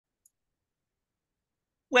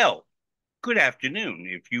Well, good afternoon.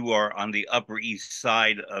 If you are on the Upper East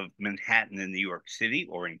Side of Manhattan in New York City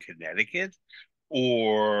or in Connecticut,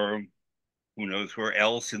 or who knows where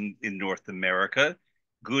else in North America,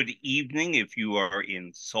 good evening if you are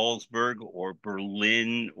in Salzburg or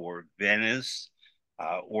Berlin or Venice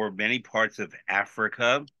or many parts of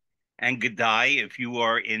Africa. And good day if you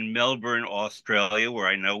are in Melbourne, Australia, where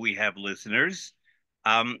I know we have listeners.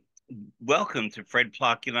 Um, Welcome to Fred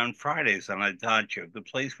Plotkin on Fridays on Adagio, the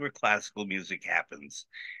place where classical music happens.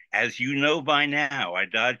 As you know by now,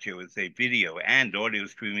 Adagio is a video and audio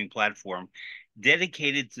streaming platform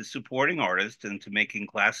dedicated to supporting artists and to making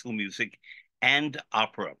classical music and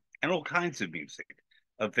opera and all kinds of music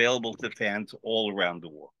available to fans all around the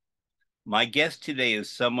world. My guest today is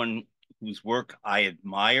someone whose work I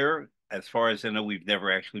admire. As far as I know, we've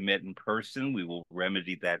never actually met in person. We will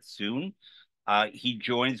remedy that soon. He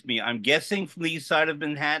joins me, I'm guessing, from the east side of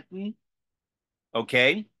Manhattan.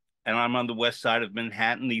 Okay. And I'm on the west side of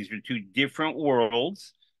Manhattan. These are two different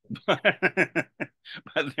worlds, but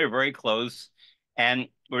they're very close. And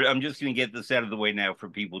I'm just going to get this out of the way now for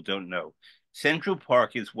people who don't know. Central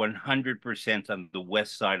Park is 100% on the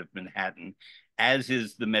west side of Manhattan, as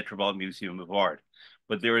is the Metropolitan Museum of Art.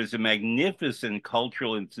 But there is a magnificent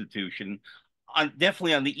cultural institution,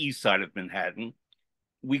 definitely on the east side of Manhattan.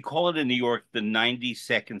 We call it in New York the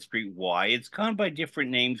 92nd Street Y. It's gone by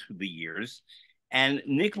different names through the years. And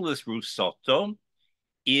Nicholas Russotto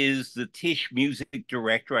is the Tisch music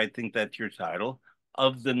director, I think that's your title,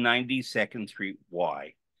 of the 92nd Street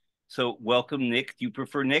Y. So welcome, Nick. Do you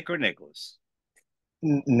prefer Nick or Nicholas?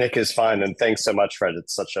 Nick is fine, and thanks so much, Fred.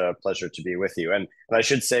 It's such a pleasure to be with you. And I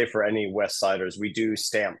should say, for any West Siders, we do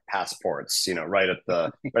stamp passports, right at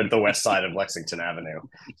the west side of Lexington Avenue.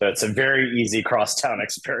 So it's a very easy crosstown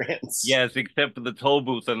experience. Yes, except for the toll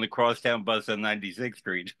booth on the crosstown bus on 96th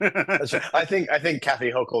Street. That's right. I think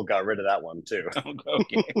Kathy Hochul got rid of that one too.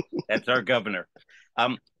 Okay, that's our governor.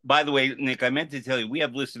 By the way, Nick, I meant to tell you we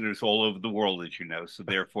have listeners all over the world, as you know. So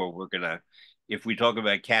therefore, we're gonna, if we talk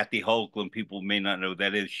about Kathy Hochul, people may not know who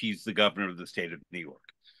that is. She's the governor of the state of New York.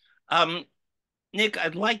 Um, Nick,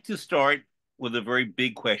 I'd like to start with a very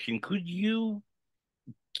big question. Could you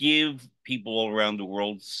give people all around the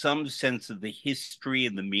world some sense of the history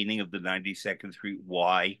and the meaning of the 92nd Street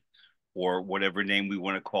Y, or whatever name we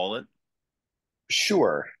want to call it?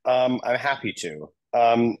 Sure, I'm happy to.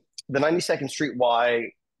 The 92nd Street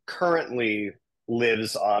Y currently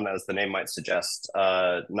lives on, as the name might suggest,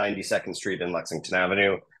 92nd Street in Lexington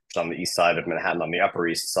Avenue, which is on the east side of Manhattan, on the Upper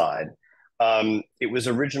East Side. It was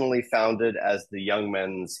originally founded as the Young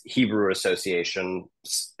Men's Hebrew Association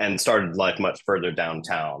and started life much further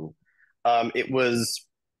downtown. It was,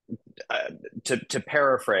 to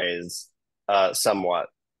paraphrase somewhat,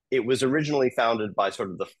 it was originally founded by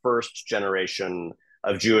sort of the first generation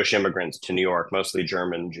of Jewish immigrants to New York, mostly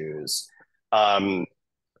German Jews. Um,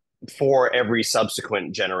 for every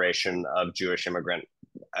subsequent generation of Jewish immigrant,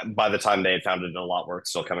 by the time they had founded it, a lot were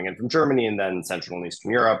still coming in from Germany and then Central and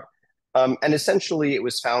Eastern Europe. And essentially, it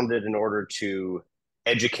was founded in order to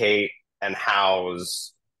educate and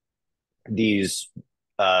house these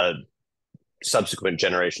uh, subsequent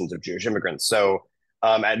generations of Jewish immigrants. So,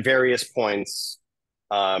 at various points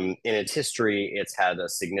in its history, it's had a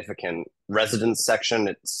significant residence section.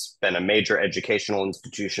 It's been a major educational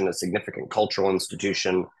institution, a significant cultural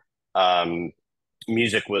institution. Um,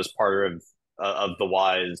 Music was part of the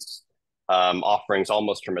Y's offerings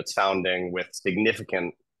almost from its founding, with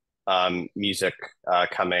significant music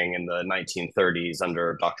coming in the 1930s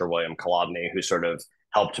under Dr. William Kolodny, who sort of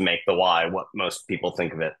helped make the Y what most people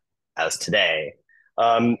think of it as today.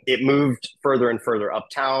 It moved further and further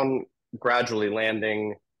uptown, gradually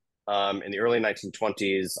landing in the early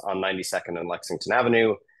 1920s on 92nd and Lexington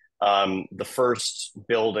Avenue. The first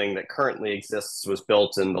building that currently exists was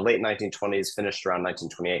built in the late 1920s, finished around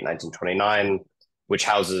 1928, 1929, which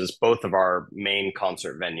houses both of our main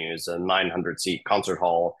concert venues, a 900-seat concert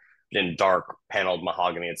hall in dark paneled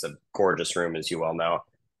mahogany. It's a gorgeous room, as you well know.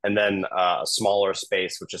 And then a smaller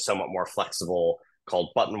space, which is somewhat more flexible,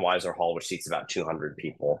 called Buttonweiser Hall, which seats about 200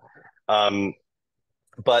 people.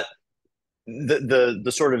 But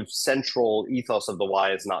the sort of central ethos of the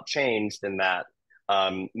Y has not changed, in that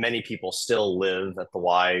many people still live at the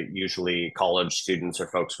Y, usually college students or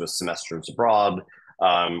folks with semesters abroad,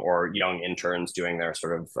 or young interns doing their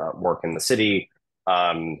sort of work in the city.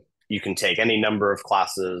 You can take any number of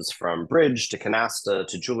classes, from bridge to canasta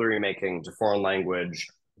to jewelry making to foreign language.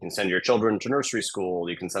 You can send your children to nursery school.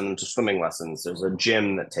 You can send them to swimming lessons. There's a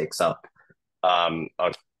gym that takes up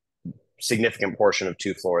a significant portion of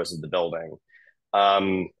 2 floors of the building.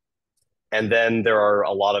 Um, And then there are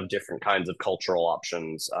a lot of different kinds of cultural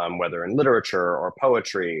options, whether in literature or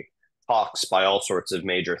poetry, talks by all sorts of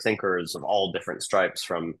major thinkers of all different stripes,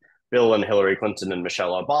 from Bill and Hillary Clinton and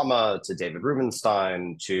Michelle Obama to David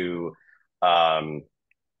Rubenstein um,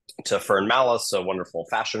 to Fern Malice, a wonderful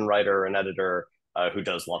fashion writer and editor who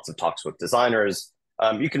does lots of talks with designers.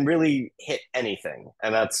 You can really hit anything,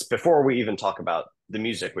 and that's before we even talk about the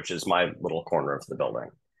music, which is my little corner of the building.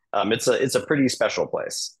 It's a pretty special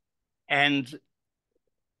place. And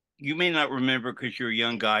you may not remember because you're a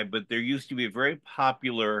young guy, but there used to be a very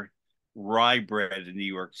popular rye bread in New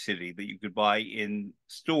York City that you could buy in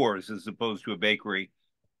stores as opposed to a bakery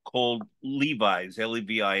called Levi's,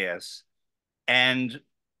 Levis. And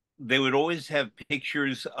they would always have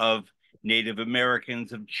pictures of Native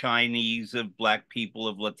Americans, of Chinese, of Black people,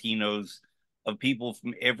 of Latinos, of people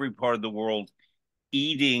from every part of the world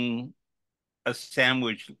eating a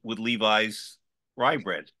sandwich with Levi's rye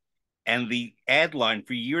bread. And the ad line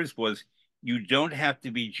for years was, "You don't have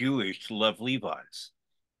to be Jewish to love Levi's."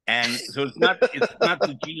 And so it's not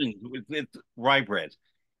the jeans, it's rye bread.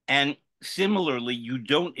 And similarly, you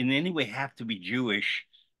don't in any way have to be Jewish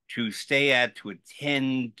to stay at, to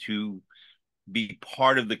attend, to be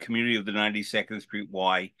part of the community of the 92nd Street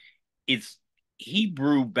Y. It's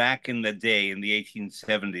Hebrew back in the day in the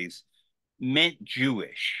 1870s meant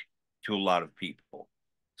Jewish to a lot of people.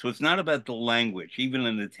 So it's not about the language. Even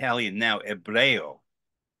in Italian now, Ebreo,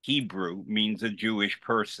 Hebrew means a Jewish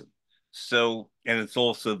person. So, and it's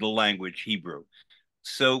also the language Hebrew.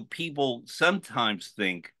 So people sometimes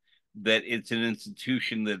think that it's an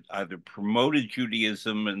institution that either promoted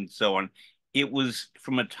Judaism and so on. It was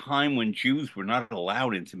from a time when Jews were not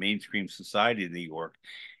allowed into mainstream society in New York.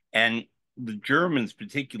 And the Germans,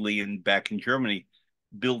 particularly back in Germany,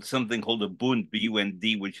 built something called a Bund,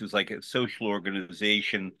 B-U-N-D, which is like a social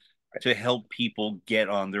organization to help people get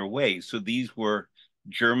on their way. So these were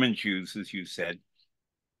German Jews, as you said,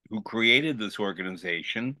 who created this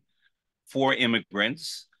organization for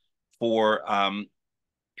immigrants, for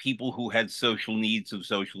people who had social needs of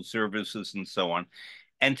social services and so on.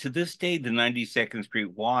 And to this day, the 92nd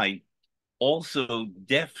Street Y also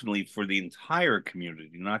definitely for the entire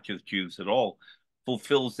community, not just Jews at all,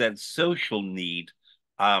 fulfills that social need.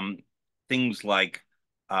 Um, Things like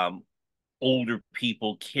um, older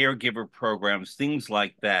people, caregiver programs, things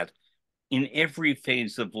like that. In every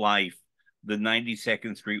phase of life, the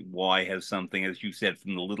 92nd Street Y has something, as you said,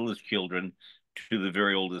 from the littlest children to the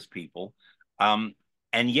very oldest people. Um,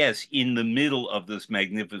 and yes, in the middle of this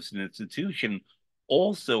magnificent institution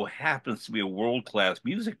also happens to be a world-class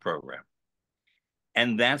music program.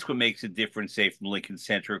 And that's what makes it different, say, from Lincoln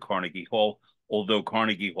Center or Carnegie Hall. Although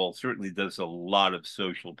Carnegie Hall certainly does a lot of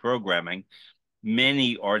social programming,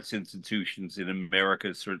 many arts institutions in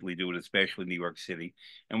America certainly do it, especially New York City.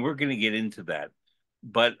 And we're going to get into that.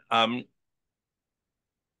 But do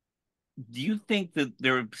you think that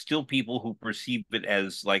there are still people who perceive it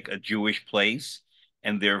as like a Jewish place,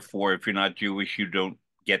 and therefore, if you're not Jewish, you don't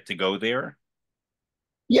get to go there?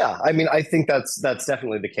 Yeah, I mean, I think that's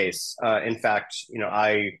definitely the case. In fact,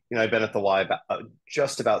 I've been at the Y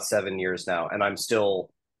just about 7 years now, and I'm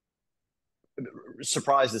still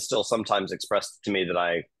surprise is still sometimes expressed to me that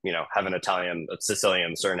I, have an Italian, a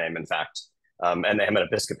Sicilian surname, in fact, and I'm an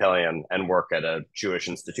Episcopalian and work at a Jewish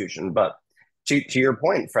institution. But to your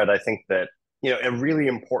point, Fred, I think that a really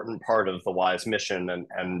important part of the Y's mission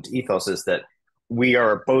and ethos is that we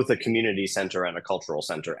are both a community center and a cultural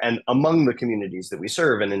center. And among the communities that we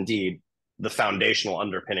serve, and indeed the foundational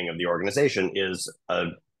underpinning of the organization is a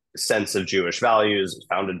sense of Jewish values,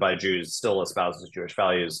 founded by Jews, still espouses Jewish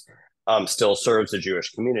values, still serves the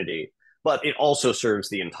Jewish community, but it also serves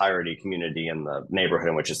the entirety community in the neighborhood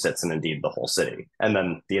in which it sits, and indeed the whole city, and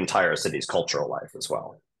then the entire city's cultural life as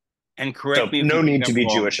well. And correct So me if you no think need to I'm be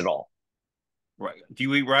wrong. Jewish at all. Right. Do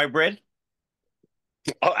you eat rye bread?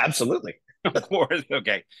 Oh, absolutely. Of course.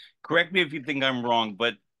 Okay. Correct me if you think I'm wrong,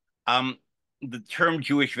 but um, the term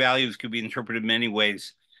Jewish values could be interpreted many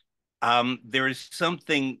ways. There is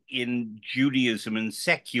something in Judaism, in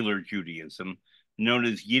secular Judaism, known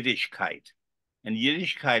as Yiddishkeit. And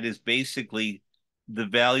Yiddishkeit is basically the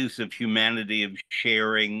values of humanity, of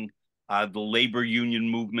sharing. The labor union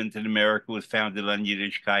movement in America was founded on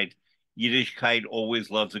Yiddishkeit. Yiddishkeit always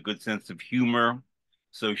loves a good sense of humor.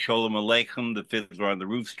 So Sholem Aleichem, the Fiddler on the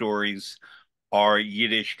Roof stories, are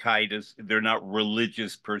Yiddishkeit. They're not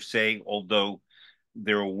religious per se, although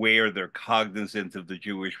they're aware, they're cognizant of the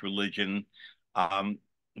Jewish religion. Um,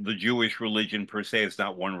 the Jewish religion per se is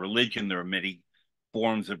not one religion. There are many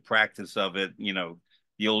forms of practice of it.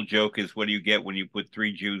 The old joke is, what do you get when you put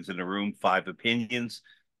three Jews in a room? Five opinions.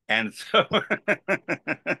 And so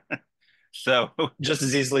So Just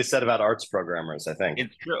as easily said about arts programmers, I think.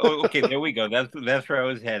 it's true. Oh, okay, there we go. That's where I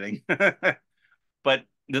was heading. But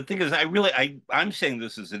the thing is, I'm saying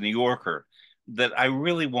this as a New Yorker, that I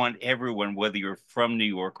really want everyone, whether you're from New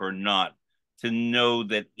York or not, to know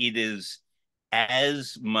that it is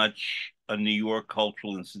as much a New York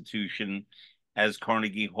cultural institution as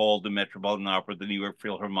Carnegie Hall, the Metropolitan Opera, the New York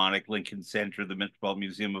Philharmonic, Lincoln Center, the Metropolitan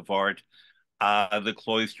Museum of Art, the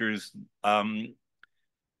Cloisters, the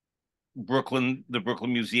Brooklyn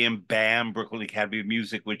Museum, BAM, Brooklyn Academy of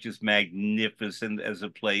Music, which is magnificent as a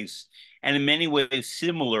place, and in many ways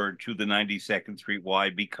similar to the 92nd Street Y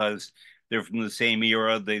because they're from the same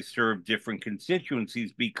era. They serve different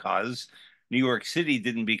constituencies because New York City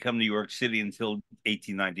didn't become New York City until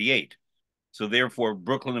 1898. So therefore,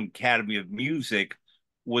 Brooklyn Academy of Music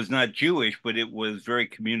was not Jewish, but it was very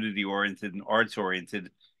community oriented and arts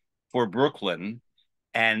oriented for Brooklyn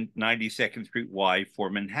and 92nd Street Y for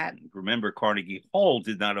Manhattan. Remember, Carnegie Hall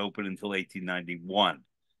did not open until 1891.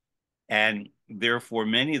 And therefore,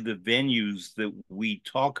 many of the venues that we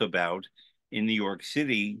talk about in New York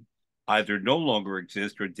City either no longer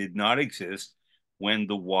exist or did not exist when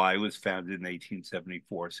the Y was founded in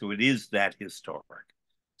 1874. So it is that historic.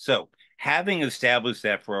 So, having established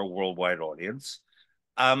that for our worldwide audience,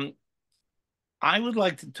 um, I would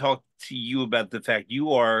like to talk to you about the fact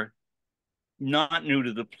you are not new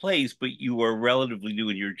to the place, but you are relatively new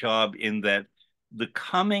in your job in that the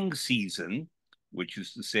coming season, which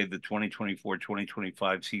is to say the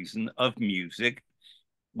 2024-2025 season of music,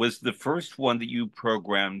 was the first one that you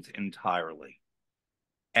programmed entirely.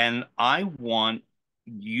 And I want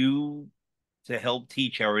you to help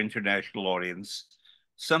teach our international audience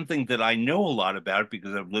something that I know a lot about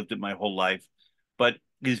because I've lived it my whole life, but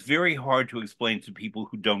is very hard to explain to people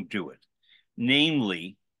who don't do it.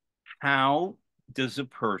 Namely, how does a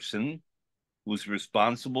person who's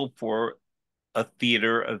responsible for a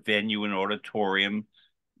theater, a venue, an auditorium,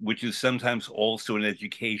 which is sometimes also an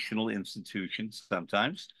educational institution,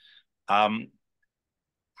 sometimes, um,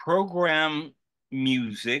 program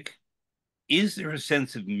music? Is there a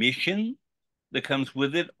sense of mission that comes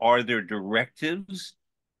with it? Are there directives?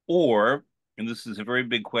 Or, and this is a very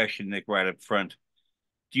big question, Nick, right up front,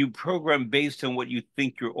 do you program based on what you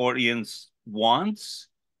think your audience wants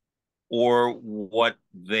or what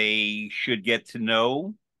they should get to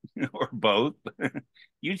know, or both?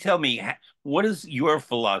 You tell me, what is your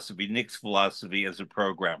philosophy, Nick's philosophy as a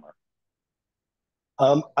programmer?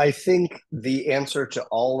 I think the answer to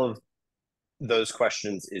all of those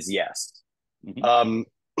questions is yes. Mhm. Um,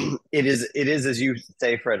 it is, as you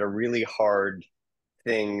say, Fred, a really hard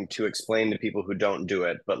thing to explain to people who don't do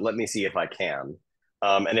it, but let me see if I can.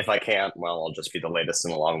 And if I can't, well, I'll just be the latest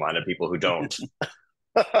in a long line of people who don't.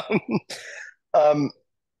 um,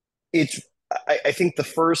 it's I think the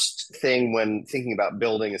first thing when thinking about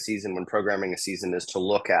building a season, when programming a season, is to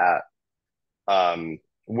look at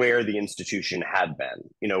where the institution had been.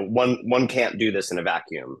 One can't do this in a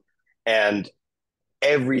vacuum, and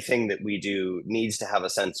everything that we do needs to have a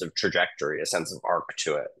sense of trajectory, a sense of arc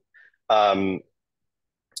to it. Um,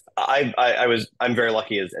 I'm very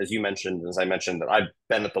lucky, as you mentioned, as I mentioned, that I've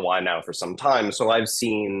been at the Y now for some time, so I've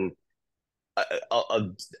seen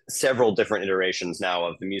several different iterations now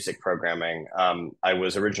of the music programming. I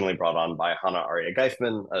was originally brought on by Hannah Aria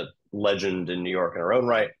Geifman, a legend in New York in her own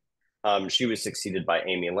right. She was succeeded by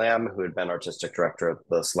Amy Lamb, who had been artistic director of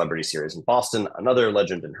the Celebrity Series in Boston, another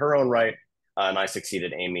legend in her own right. And I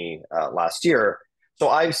succeeded Amy last year. So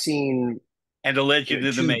I've seen And a legend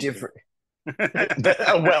in the two making. different.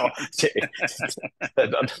 Well,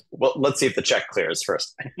 well, let's see if the check clears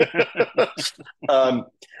first. um,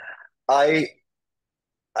 I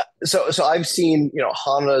so I've seen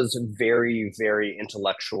Hannah's very very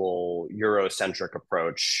intellectual Eurocentric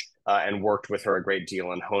approach and worked with her a great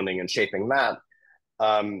deal in honing and shaping that.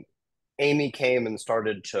 Um, Amy came and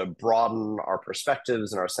started to broaden our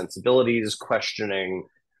perspectives and our sensibilities, questioning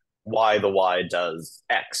why the Y does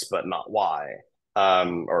X but not Y,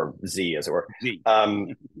 or Z as it were. Z.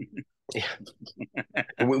 Yeah,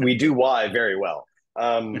 we do Y very well.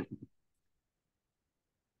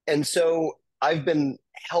 And so I've been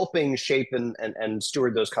helping shape and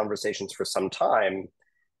steward those conversations for some time.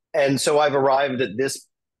 And so I've arrived at this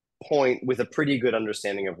point with a pretty good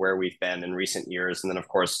understanding of where we've been in recent years. And then, of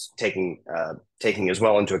course, taking as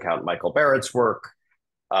well into account Michael Barrett's work,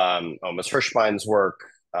 Omas Hirschbein's work,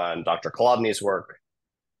 and Dr. Kolodny's work.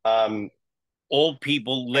 Old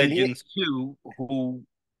people, And the legends too, who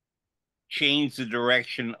changed the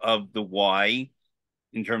direction of the Y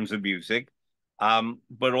in terms of music.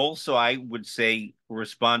 But also, I would say,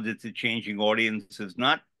 responded to changing audiences,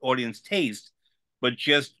 not audience taste, but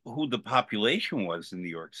just who the population was in New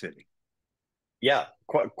York City. Yeah,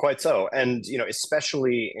 quite so. And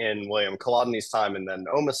especially in William Kolodny's time, and then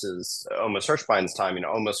Omas Hirschbein's time.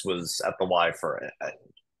 Omas was at the Y for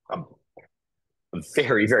a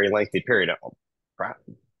very, very lengthy period,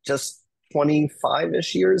 just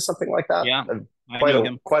 25-ish years, something like that. Yeah, I Quite know a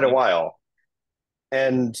him. quite a Yep. while.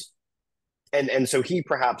 And and so he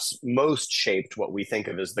perhaps most shaped what we think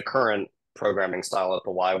of as the current programming style at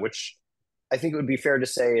the Y, which I think it would be fair to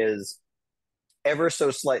say is ever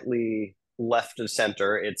so slightly left of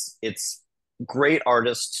center. It's great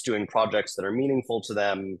artists doing projects that are meaningful to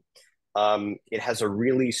them. It has a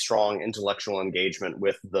really strong intellectual engagement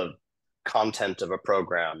with the content of a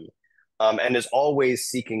program, and is always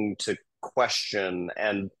seeking to question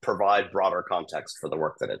and provide broader context for the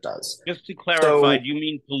work that it does. Just to clarify, So, do you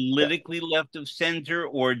mean yeah, politically left of center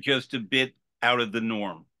or just a bit out of the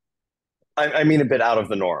norm? I mean a bit out of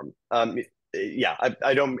the norm. Yeah,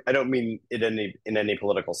 I don't mean it in any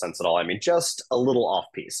political sense at all. I mean just a little off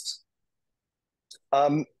piste.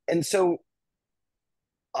 And so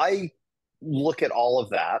I look at all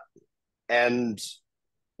of that, and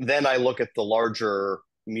then I look at the larger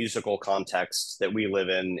musical context that we live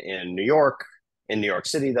in New York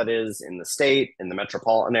City, that is, in the state, in the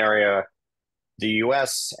metropolitan area, the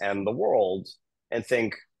US, and the world, and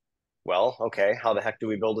think, well, okay, how the heck do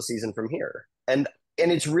we build a season from here? And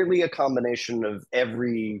it's really a combination of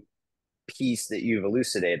every piece that you've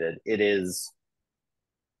elucidated. It is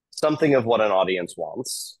something of what an audience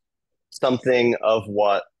wants, something of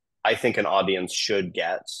what I think an audience should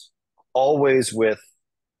get, always with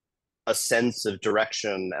a sense of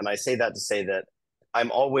direction. And I say that to say that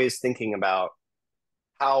I'm always thinking about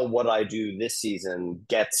how what I do this season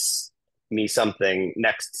gets me something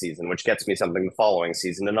next season, which gets me something the following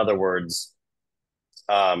season. In other words,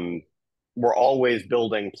 um, we're always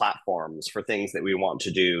building platforms for things that we want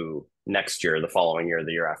to do next year, the following year,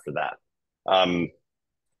 the year after that. Um,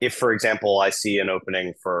 if, for example, I see an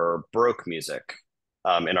opening for Baroque music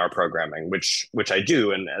in our programming, which I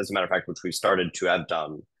do, and as a matter of fact, which we've started to have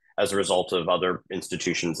done as a result of other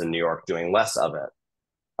institutions in New York doing less of it,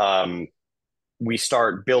 we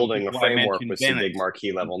start Which is building a why I framework mentioned with some big Venice marquee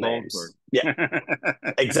and level names. Salzburg.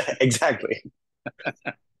 Yeah, exactly.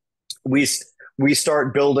 we we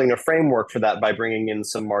start building a framework for that by bringing in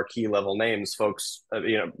some marquee level names, folks,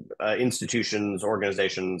 institutions,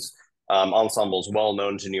 organizations, ensembles well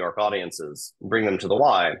known to New York audiences, bring them to the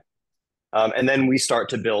Y. And then we start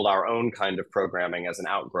to build our own kind of programming as an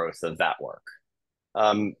outgrowth of that work.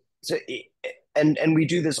 Um, so, and we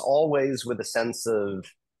do this always with a sense of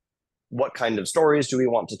what kind of stories do we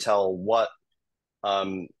want to tell,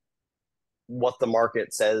 um, what the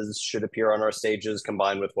market says should appear on our stages,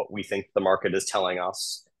 combined with what we think the market is telling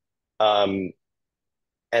us. Um,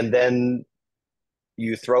 and then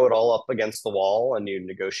you throw it all up against the wall and you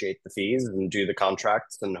negotiate the fees and do the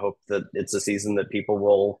contracts and hope that it's a season that people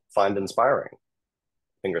will find inspiring.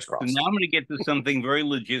 Fingers So now crossed. I'm going to get to something very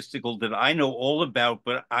logistical that I know all about,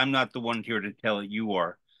 but I'm not the one here to tell it. You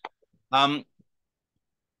are. Um,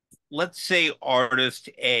 let's say artist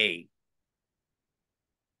A,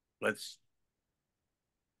 let's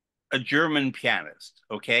a German pianist,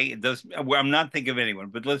 okay? It does well, I'm not thinking of anyone,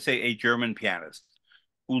 but let's say a German pianist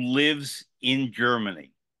who lives in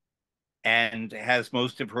Germany and has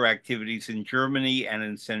most of her activities in Germany and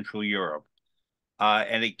in Central Europe,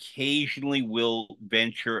 and occasionally will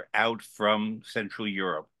venture out from Central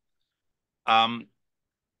Europe. Um,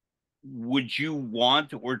 would you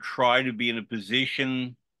want or try to be in a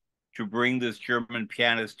position to bring this German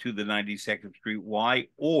pianist to the 92nd Street Y?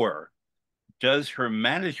 Or does her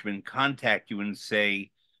management contact you and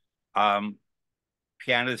say, um,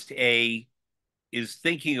 pianist A is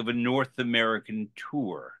thinking of a North American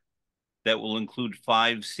tour that will include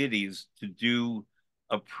 5 cities to do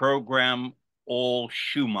a program all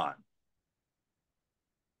Schumann?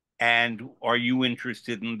 And are you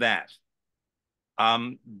interested in that?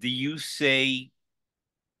 Do you say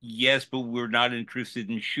yes, but we're not interested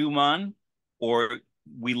in Schumann, or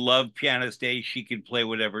we love pianist A, she can play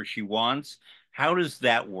whatever she wants? How does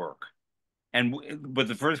that work? And but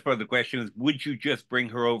the first part of the question is, would you just bring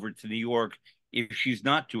her over to New York if she's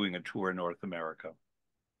not doing a tour in North America?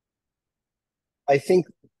 I think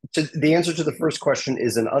the answer to the first question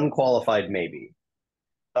is an unqualified maybe.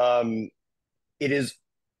 Um, it is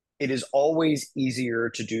it is always easier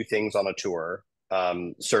to do things on a tour,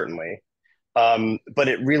 certainly. But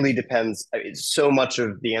it really depends. So much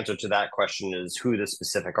of the answer to that question is who the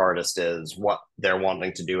specific artist is, what they're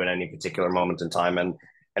wanting to do at any particular moment in time, and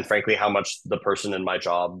frankly, how much the person in my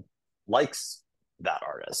job likes that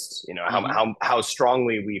artist. Mm-hmm. How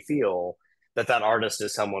strongly we feel that that artist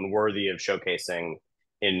is someone worthy of showcasing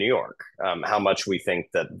in New York. How much we think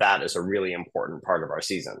that that is a really important part of our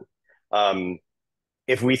season. Um,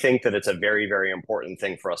 if we think that it's a very, very important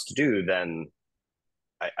thing for us to do, then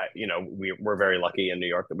we're very lucky in New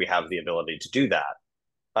York that we have the ability to do that.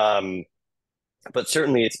 Um, but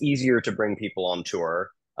certainly, it's easier to bring people on tour.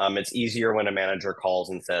 It's easier when a manager calls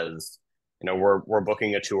and says, we're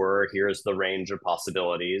booking a tour. Here's the range of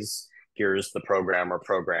possibilities. Here's the program or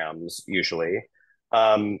programs usually.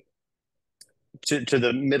 Um, to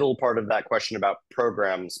the middle part of that question about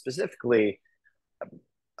programs specifically,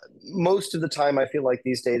 most of the time I feel like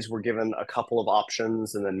these days we're given a couple of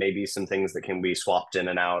options and then maybe some things that can be swapped in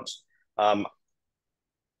and out. Um,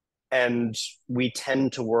 and we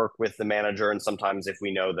tend to work with the manager, and sometimes if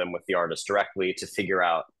we know them, with the artist directly, to figure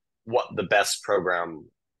out what the best program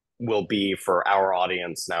will be for our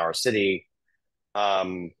audience and our city.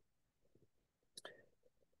 um,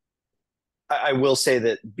 I will say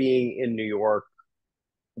that being in New York,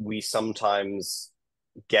 we sometimes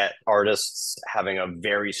get artists having a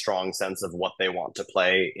very strong sense of what they want to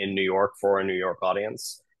play in New York for a New York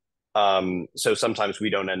audience. So sometimes we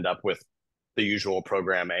don't end up with the usual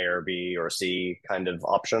program A or B or C kind of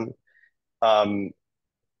option. Um,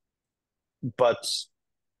 but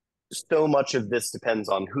so much of this depends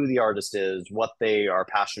on who the artist is, what they are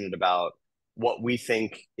passionate about, what we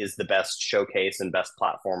think is the best showcase and best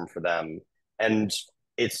platform for them. And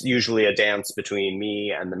it's usually a dance between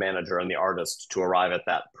me and the manager and the artist to arrive at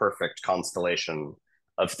that perfect constellation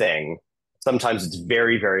of thing. Sometimes it's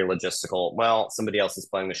very, very logistical. Well, somebody else is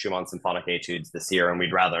playing the Schumann Symphonic Etudes this year, and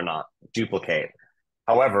we'd rather not duplicate.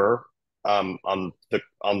 However, on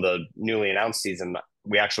the newly announced season,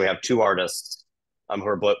 we actually have two artists who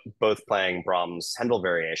are both playing Brahms Handel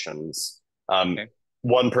variations. Okay.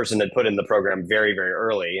 One person had put in the program very, very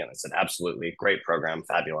early, and I said, absolutely, great program,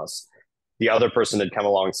 fabulous. The other person had come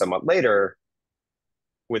along somewhat later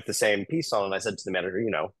with the same piece on, and I said to the manager,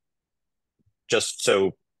 just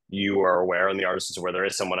so you are aware and the artist is aware, there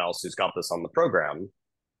is someone else who's got this on the program.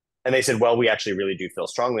 And they said, well, we actually really do feel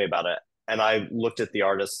strongly about it. And I looked at the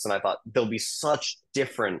artists and I thought, there'll be such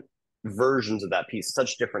different versions of that piece,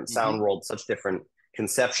 such different Mm-hmm. sound worlds, such different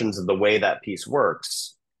conceptions of the way that piece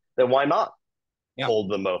works, then why not Yeah. hold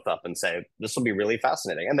them both up and say, this will be really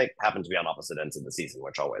fascinating? And they happen to be on opposite ends of the season,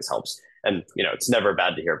 which always helps. And, it's never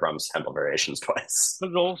bad to hear Brahms Handel variations twice.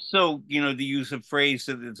 But also, the use of phrase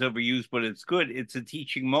that it's overused, but it's good. It's a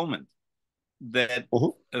teaching moment that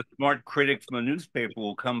Mhm. a smart critic from a newspaper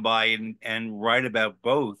will come by and write about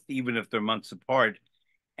both, even if they're months apart,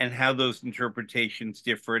 and how those interpretations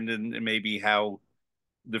differ, and maybe how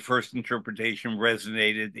the first interpretation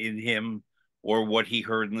resonated in him or what he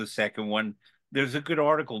heard in the second one. There's a good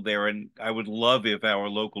article there, and I would love if our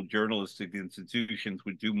local journalistic institutions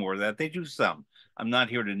would do more of that. They do some. I'm not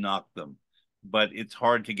here to knock them, but it's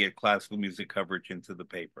hard to get classical music coverage into the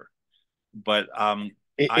paper. But I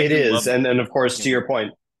It do is, love, and of course, you to know, your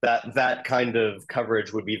point, that kind of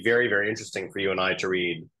coverage would be very, very interesting for you and I to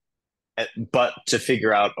read, but to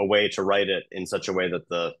figure out a way to write it in such a way that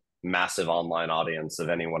the massive online audience of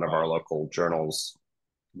any one of our right, local journals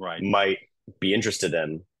right. might be interested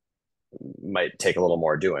in might take a little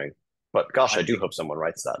more doing. But gosh, I I do think, hope someone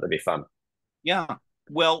writes that. That'd be fun. yeah.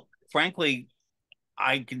 Well, frankly,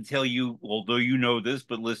 I can tell you, although you know this,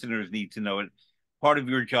 but listeners need to know it. Part of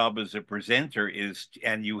your job as a presenter is,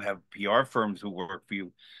 and you have PR firms who work for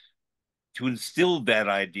you, to instill that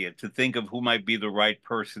idea, to think of who might be the right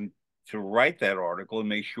person to write that article and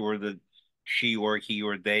make sure that she or he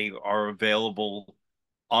or they are available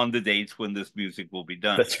on the dates when this music will be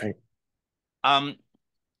done. That's right. Um,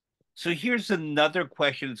 so here's another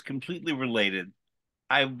question that's completely related.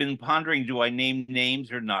 I've been pondering, do I name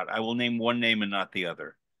names or not? I will name one name and not the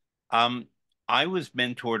other. Um, I was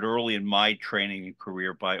mentored early in my training and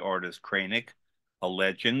career by artist Kranick, a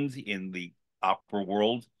legend in the opera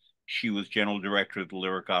world. She was general director of the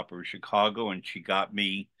Lyric Opera of Chicago, and she got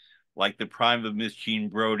me like the prime of Miss Jean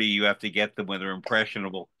Brodie. You have to get them when they're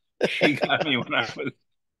impressionable. She got me when I was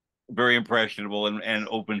very impressionable and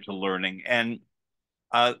open to learning. And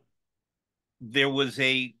uh, there was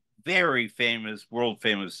a very famous, world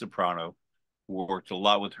famous soprano who worked a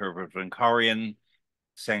lot with Herbert von Karajan,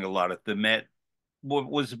 sang a lot at the Met, what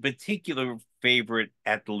was a particular favorite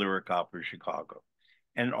at the Lyric Opera Chicago.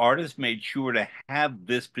 An artist made sure to have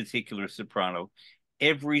this particular soprano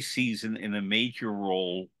every season in a major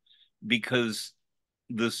role because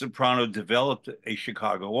the soprano developed a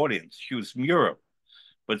Chicago audience. She was from Europe,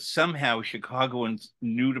 but somehow Chicagoans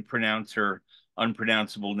knew to pronounce her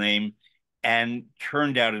unpronounceable name and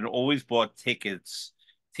turned out and always bought tickets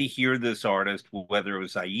to hear this artist, whether it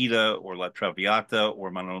was Aida or La Traviata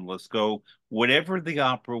or Manon Lescaut, whatever the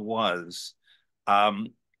opera was, um,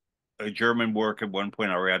 a German work at one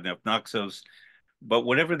point, Ariadne of Naxos, but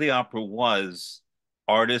whatever the opera was,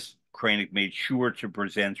 artist Koenig made sure to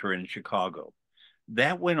present her in Chicago.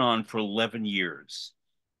 That went on for 11 years.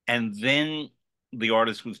 And then the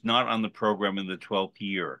artist was not on the program in the 12th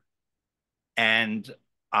year. And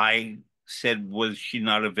I said, was she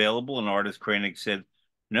not available? And artist Koenig said,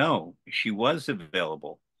 no, she was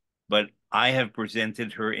available. But I have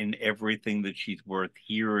presented her in everything that she's worth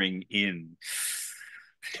hearing in.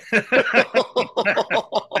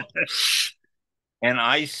 And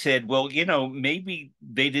I said, well, maybe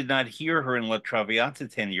they did not hear her in La Traviata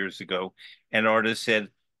 10 years ago. And artist said,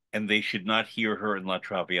 and they should not hear her in La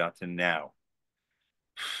Traviata now.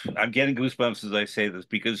 I'm getting goosebumps as I say this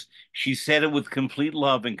because she said it with complete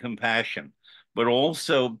love and compassion, but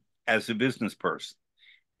also as a business person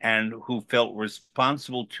and who felt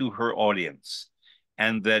responsible to her audience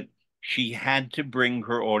and that she had to bring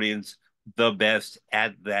her audience the best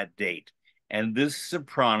at that date. And this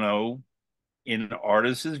soprano, in an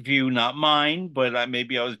artist's view, not mine, but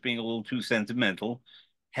maybe I was being a little too sentimental,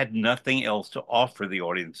 had nothing else to offer the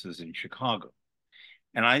audiences in Chicago.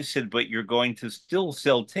 And I said, but you're going to still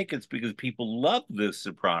sell tickets because people love this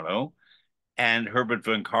soprano. And Herbert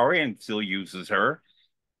von Karajan still uses her.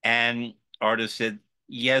 And artist said,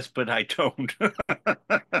 yes, but I don't.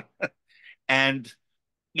 And,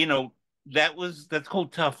 you know, that's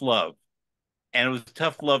called tough love. And it was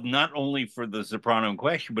tough love not only for the soprano in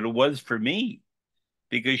question, but it was for me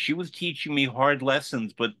because she was teaching me hard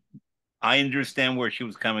lessons, but I understand where she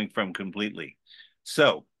was coming from completely.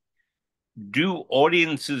 So, do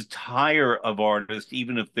audiences tire of artists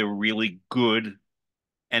even if they're really good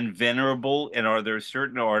and venerable? And are there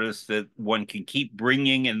certain artists that one can keep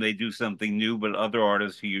bringing and they do something new, but other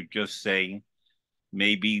artists who you just say,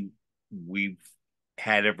 maybe we've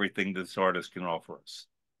had everything this artist can offer us?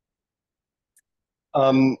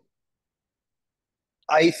 Um,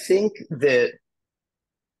 I think that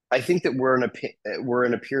we're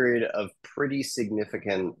in a period of pretty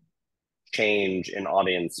significant change in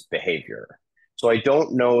audience behavior. So I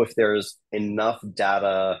don't know if there's enough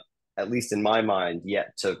data, at least in my mind,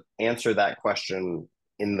 yet to answer that question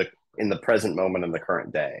in the present moment in the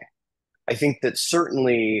current day. I think that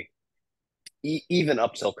certainly, even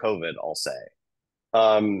up till COVID, I'll say,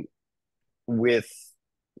 um, with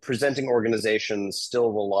presenting organizations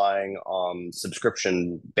still relying on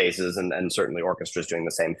subscription bases and certainly orchestras doing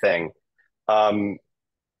the same thing, um,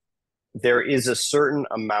 there is a certain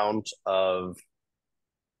amount of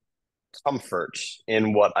comfort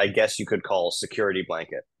in what I guess you could call security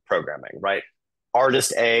blanket programming, right?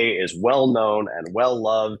 Artist A is well known and well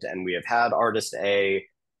loved, and we have had Artist A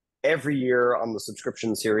every year on the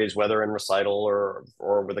subscription series, whether in recital or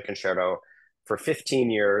with a concerto, for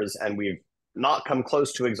 15 years, and we've not come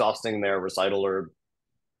close to exhausting their recital or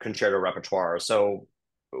concerto repertoire. So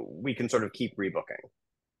we can sort of keep rebooking.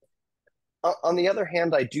 On the other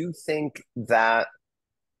hand, I do think that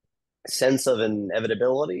sense of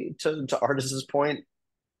inevitability, to Artis's point,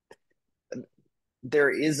 there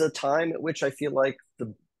is a time at which I feel like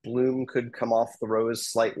the bloom could come off the rose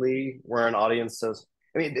slightly, where an audience says,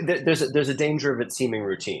 I mean, there's a danger of it seeming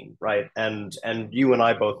routine, right? And you and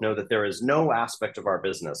I both know that there is no aspect of our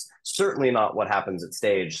business, certainly not what happens at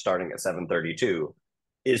stage starting at 7:32,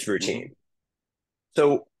 is routine. Mm-hmm.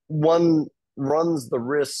 So one runs the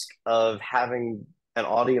risk of having an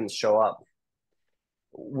audience show up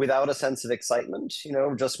without a sense of excitement,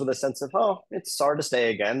 just with a sense of, oh, it's Artist A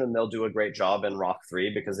again, and they'll do a great job in Rock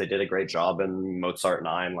 3 because they did a great job in Mozart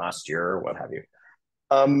 9 last year, or what have you.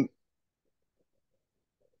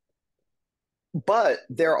 But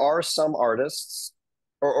there are some artists,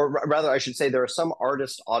 or rather, I should say, there are some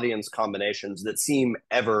artist audience combinations that seem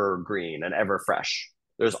evergreen and ever fresh.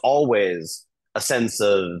 There's always a sense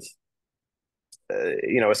of,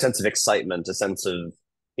 a sense of excitement, a sense of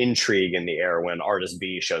intrigue in the air when artist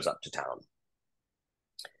B shows up to town.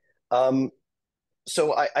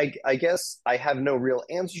 So I guess I have no real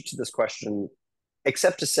answer to this question,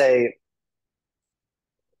 except to say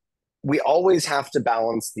we always have to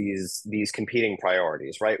balance these competing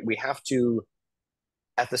priorities, right? We have to,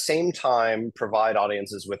 at the same time, provide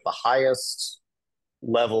audiences with the highest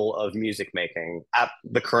level of music making at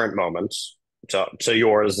the current moment. To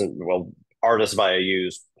yours and, well, Artist via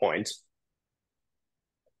you's point,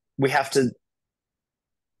 we have to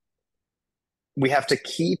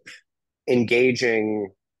keep engaging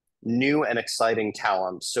new and exciting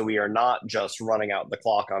talent, so we are not just running out the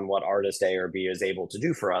clock on what Artist A or B is able to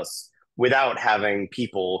do for us. without having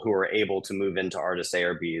people who are able to move into artist A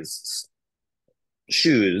or B's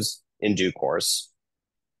shoes in due course.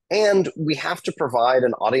 And we have to provide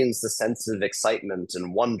an audience the sense of excitement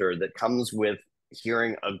and wonder that comes with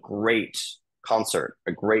hearing a great concert,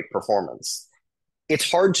 a great performance.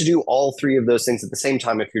 It's hard to do all three of those things at the same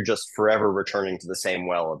time if you're just forever returning to the same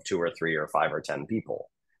well of two or three or five or 10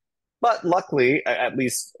 people. But luckily, at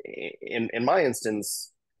least in my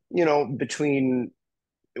instance, between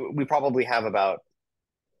we probably have about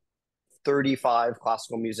 35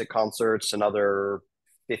 classical music concerts, another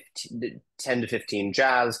 10 to 15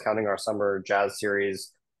 jazz, counting our summer jazz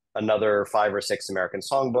series, another 5 or 6 American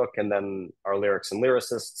songbook, and then our lyrics and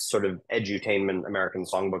lyricists, sort of edutainment American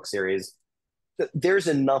songbook series. There's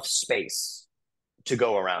enough space to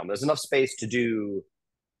go around. There's enough space to do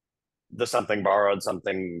the something borrowed,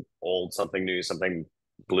 something old, something new, something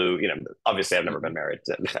blue. Obviously, I've never been married.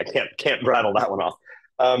 I can't rattle that one off.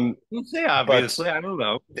 We'll say But obviously. I don't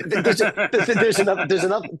know. there's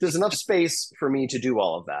enough space for me to do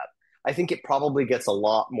all of that. I think it probably gets a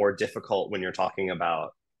lot more difficult when you're talking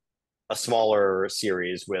about a smaller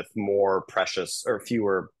series with more precious or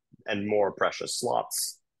fewer and more precious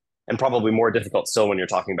slots, and probably more difficult still when you're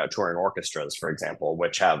talking about touring orchestras, for example,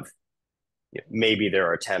 which have maybe there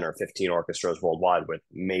are 10 or 15 orchestras worldwide with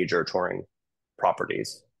major touring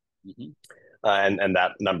properties. Mm-hmm. And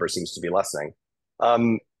that number seems to be lessening.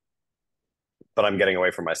 Um, but I'm getting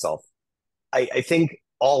away from myself. I think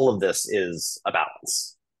all of this is a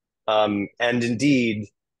balance. And indeed,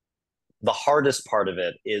 the hardest part of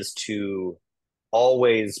it is to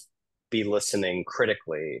always be listening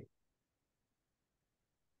critically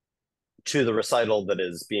to the recital that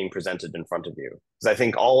is being presented in front of you. Because I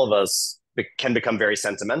think all of us can become very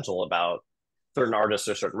sentimental about certain artists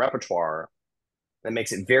or certain repertoire. That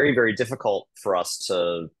makes it very, very difficult for us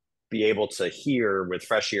to be able to hear with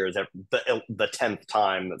fresh ears the 10th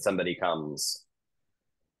time that somebody comes.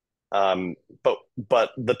 But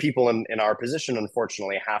the people in our position,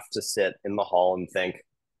 unfortunately, have to sit in the hall and think,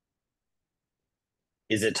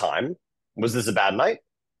 is it time? Was this a bad night?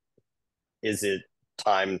 Is it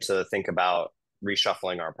time to think about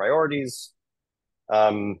reshuffling our priorities?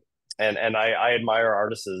 And I admire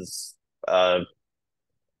artists'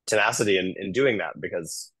 tenacity in doing that,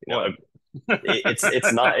 because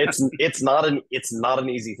it's not an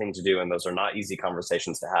easy thing to do, and those are not easy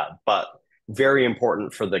conversations to have, but very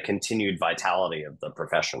important for the continued vitality of the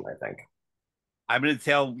profession, I think. I'm going to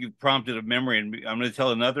tell you prompted a memory, and I'm going to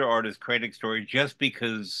tell another artist critic story just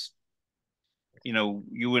because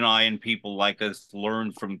you and I and people like us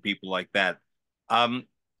learn from people like that.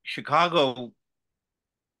 Chicago,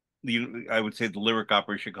 I would say the Lyric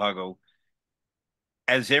Opera Chicago,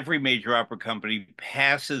 as every major opera company,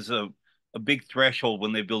 passes a big threshold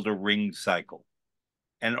when they build a ring cycle.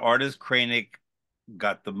 And artist Kranick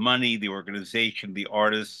got the money, the organization, the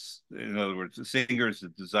artists, in other words, the singers, the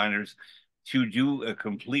designers, to do a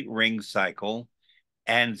complete ring cycle.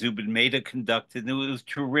 And Zubin Mehta conducted, and it was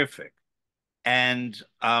terrific. And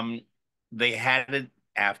they had it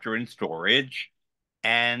after in storage.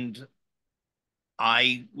 And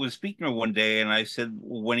I was speaking to her one day and I said,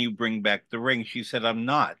 well, when you bring back the ring? She said, I'm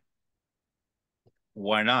not.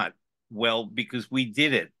 Why not? Well, because we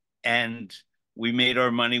did it and we made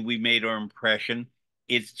our money, we made our impression.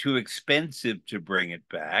 It's too expensive to bring it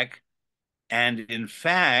back. And in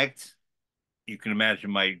fact, you can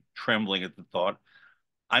imagine my trembling at the thought.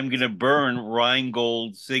 I'm going to burn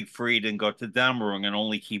Rheingold, Siegfried, and Gotterdammerung and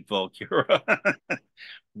only keep Valkyra.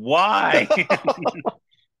 Why?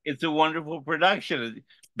 It's a wonderful production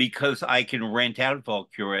because I can rent out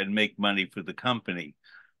Valkyra and make money for the company.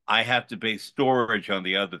 I have to pay storage on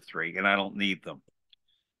the other three, and I don't need them.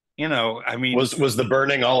 I mean, Was the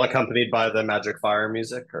burning all accompanied by the magic fire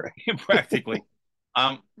music, or? practically.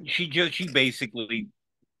 She basically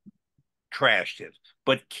trashed it,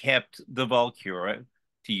 but kept the Valkyra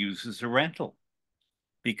to use as a rental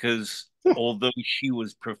because although she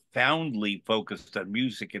was profoundly focused on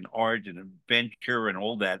music and art and adventure and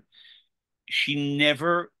all that, she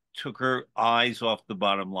never took her eyes off the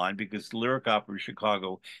bottom line because Lyric Opera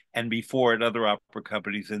Chicago and before it other opera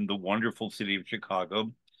companies in the wonderful city of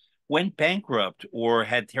Chicago went bankrupt or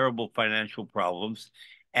had terrible financial problems.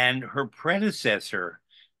 And her predecessor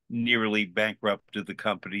nearly bankrupted the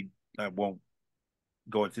company. I won't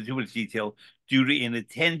go into too much detail due to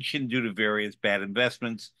inattention, due to various bad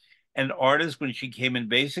investments. And artists, when she came in,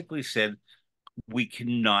 basically said, we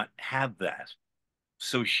cannot have that.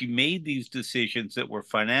 So she made these decisions that were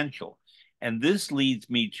financial. And this leads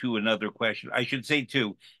me to another question. I should say,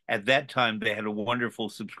 too, at that time, they had a wonderful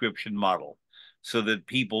subscription model. so that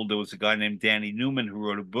people, there was a guy named Danny Newman who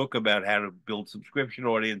wrote a book about how to build subscription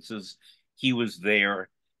audiences. He was there,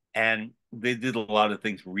 and they did a lot of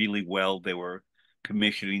things really well. They were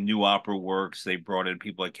commissioning new opera works. They brought in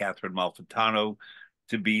people like Catherine Malfitano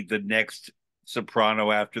to be the next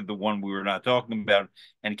soprano after the one we were not talking about.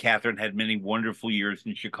 And Catherine had many wonderful years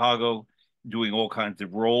in Chicago doing all kinds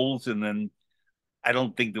of roles. And then I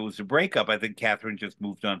don't think there was a breakup. I think Catherine just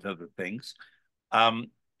moved on to other things.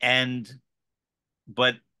 Um, and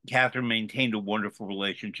but Catherine maintained a wonderful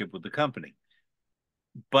relationship with the company.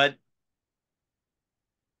 But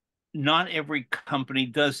not every company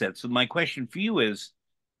does that. So my question for you is,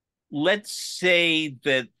 let's say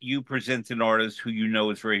that you present an artist who you know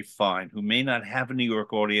is very fine, who may not have a New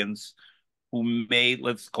York audience, who may,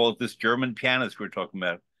 let's call it this German pianist we're talking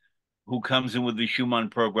about, who comes in with the Schumann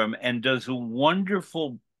program and does a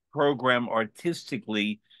wonderful program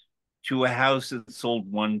artistically to a house that sold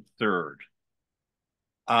one third.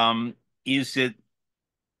 Is it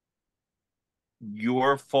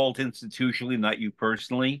your fault institutionally, not you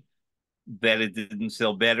personally, that it didn't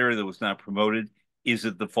sell better, that was not promoted? Is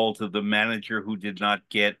it the fault of the manager who did not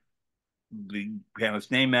get the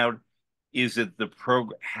pianist's name out? Is it the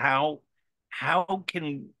program? How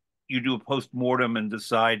can you do a post mortem and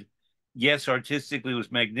decide, yes, artistically it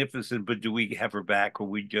was magnificent, but do we have her back, or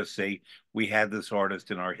we just say we had this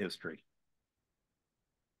artist in our history?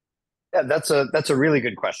 Yeah, that's a really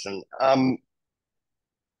good question.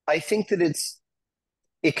 I think that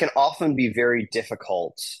it can often be very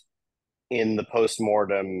difficult in the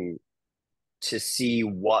postmortem to see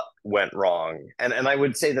what went wrong, and I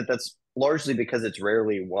would say that that's largely because it's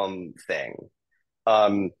rarely one thing.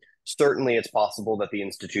 Um, Certainly, it's possible that the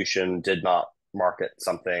institution did not market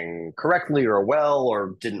something correctly or well,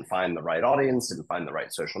 or didn't find the right audience, didn't find the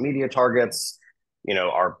right social media targets.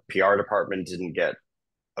 Our PR department didn't get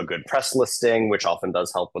a good press listing, which often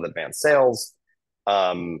does help with advanced sales.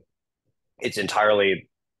 Um, it's entirely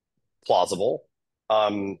plausible.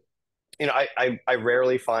 Um, I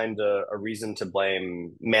rarely find a reason to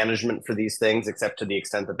blame management for these things, except to the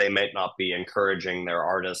extent that they might not be encouraging their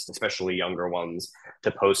artists, especially younger ones,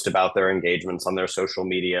 to post about their engagements on their social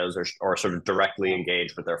medias, or sort of directly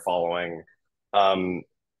engage with their following. Um,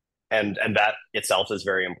 and that itself is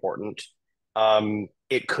very important.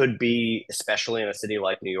 It could be, especially in a city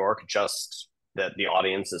like New York, just that the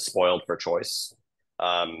audience is spoiled for choice.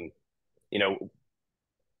 Um, you know,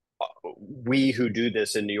 we who do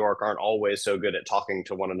this in New York aren't always so good at talking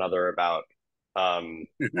to one another about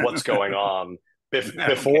what's going on Okay.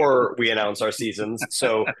 before we announce our seasons.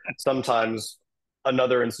 So sometimes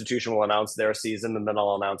another institution will announce their season, and then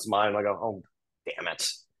I'll announce mine. And I go, oh, damn it!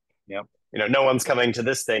 Yep. No one's coming to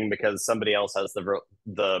this thing because somebody else has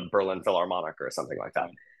the Berlin Philharmonic or something like that.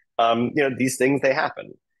 Right. These things, they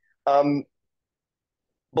happen. Um,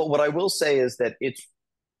 but what I will say is that it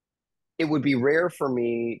would be rare for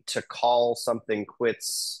me to call something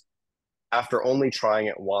quits after only trying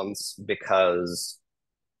it once, because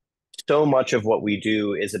so much of what we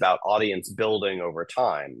do is about audience building over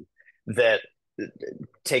time, that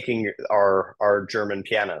taking our German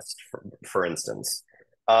pianist, for instance,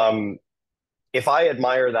 if I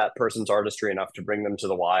admire that person's artistry enough to bring them to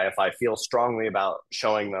the Y, if I feel strongly about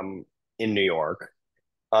showing them in New York,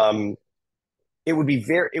 um, it would be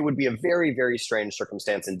a very, very strange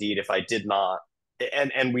circumstance indeed if I did not,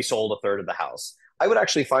 and we sold a third of the house. I would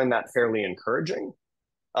actually find that fairly encouraging.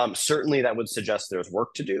 Certainly, that would suggest there's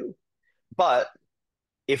work to do. But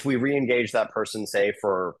if we re-engage that person, say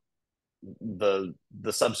for the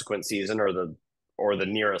subsequent season, or the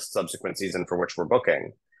nearest subsequent season for which we're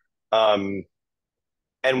booking, um,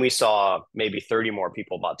 and we saw maybe 30 more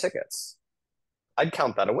people bought tickets, I'd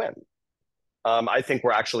count that a win. I think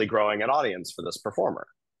we're actually growing an audience for this performer.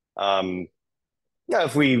 Um, Now,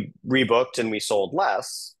 if we rebooked and we sold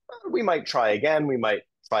less, we might try again. We might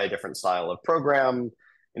try a different style of program.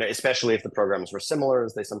 Especially if the programs were similar,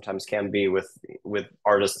 as they sometimes can be with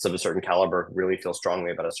artists of a certain caliber who really feel strongly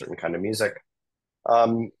about a certain kind of music.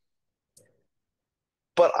 Um,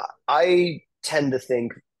 but I tend to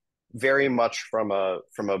think very much from a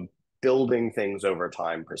building things over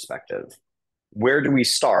time perspective. Where do we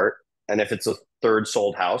start? And if it's a third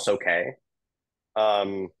sold house, okay.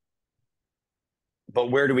 Um,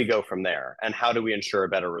 but where do we go from there? And how do we ensure a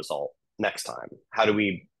better result next time? How do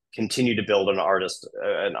we continue to build an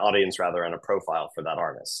audience rather, and a profile for that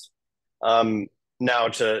artist? Now,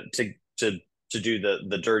 to do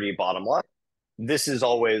the dirty bottom line, this is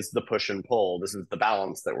always the push and pull. This is the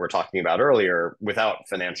balance that we're talking about earlier, without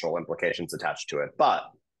financial implications attached to it. But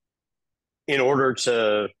in order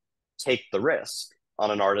to take the risk on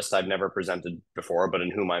an artist I've never presented before, but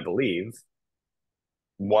in whom I believe,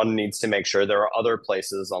 one needs to make sure there are other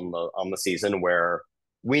places on the season where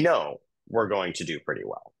we know we're going to do pretty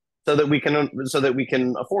well, so that we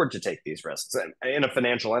can afford to take these risks in a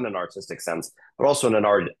financial and an artistic sense, but also in an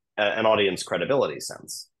audience credibility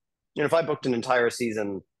sense. You know, if I booked an entire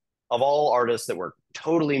season of all artists that were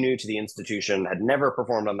totally new to the institution, had never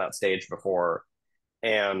performed on that stage before,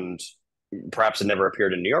 and perhaps had never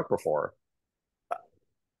appeared in New York before,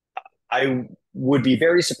 I would be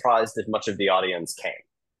very surprised if much of the audience came.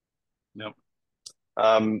 Nope.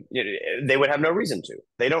 They would have no reason to.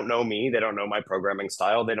 They don't know me. They don't know my programming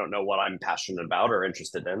style. They don't know what I'm passionate about or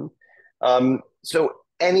interested in. So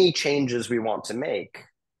any changes we want to make,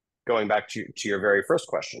 going back to your very first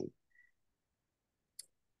question,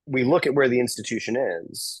 we look at where the institution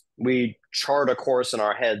is. We chart a course in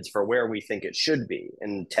our heads for where we think it should be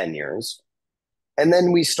in 10 years. And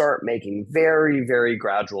then we start making very, very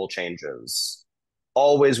gradual changes,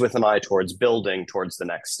 always with an eye towards building towards the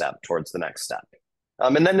next step, towards the next step.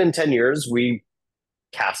 And then in 10 years, we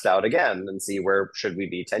cast out again and see where should we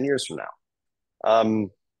be 10 years from now.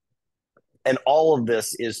 And all of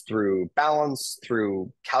this is through balance,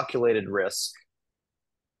 through calculated risk,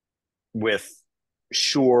 with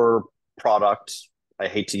sure product. I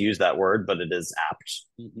hate to use that word, but it is apt.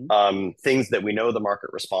 Things that we know the market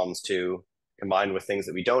responds to, combined with things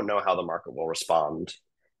that we don't know how the market will respond,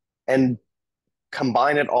 and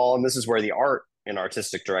combine it all. And this is where the art in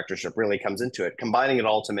artistic directorship really comes into it, combining it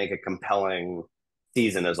all to make a compelling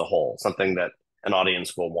season as a whole, something that an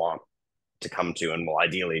audience will want to come to and will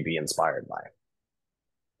ideally be inspired by.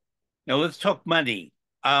 Now let's talk money.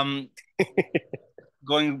 Um,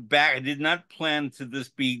 Going back, I did not plan to this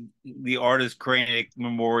be the artist Koenig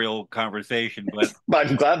memorial conversation, but But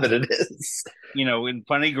I'm glad that it is. in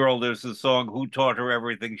Funny Girl, there's a song "Who Taught Her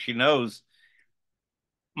Everything She Knows."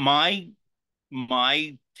 My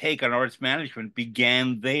my take on arts management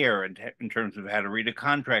began there in terms of how to read a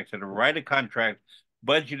contract, how to write a contract,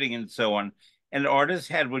 budgeting, and so on. And artists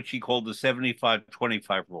had what she called the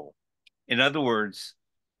 75-25 rule. In other words,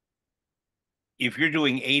 if you're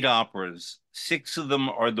doing 8 operas, 6 of them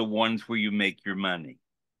are the ones where you make your money.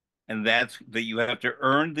 And that's that you have to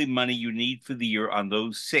earn the money you need for the year on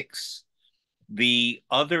those 6. The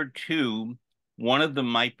other 2, one of them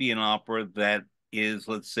might be an opera that is,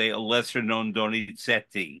 let's say, a lesser known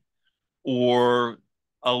Donizetti or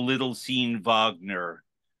a little seen Wagner,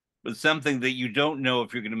 but something that you don't know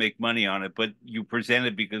if you're going to make money on it, but you present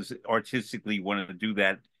it because artistically you want to do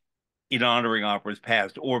that in honoring operas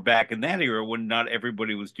past, or back in that era when not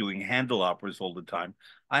everybody was doing Handel operas all the time,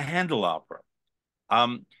 a Handel opera.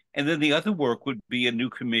 And then the other work would be a new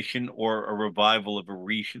commission or a revival of a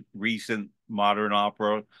recent modern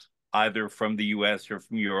opera, either from the US or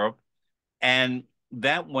from Europe. And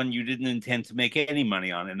that one you didn't intend to make any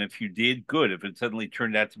money on. And if you did, good. If it suddenly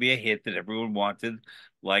turned out to be a hit that everyone wanted,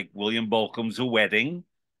 like William Bolcom's A Wedding,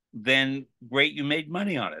 then great, you made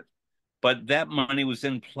money on it. But that money was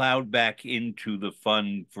then plowed back into the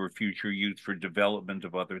fund for future use for development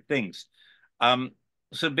of other things. Um,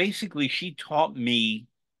 so basically, she taught me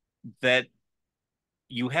that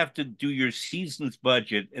you have to do your season's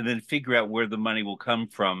budget and then figure out where the money will come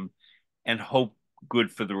from and hope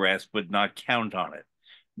good for the rest, but not count on it.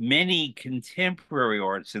 Many contemporary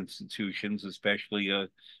arts institutions, especially a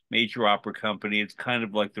major opera company, it's kind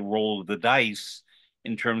of like the roll of the dice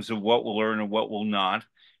in terms of what will earn and what will not.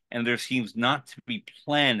 And there seems not to be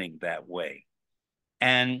planning that way.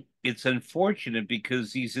 And it's unfortunate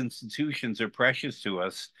because these institutions are precious to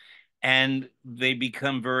us and they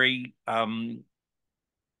become very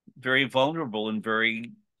vulnerable and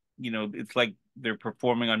it's like they're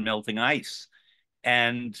performing on melting ice.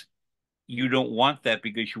 And you don't want that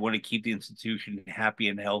because you want to keep the institution happy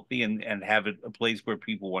and healthy and have it a place where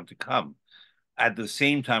people want to come. At the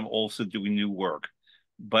same time, also doing new work.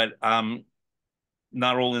 But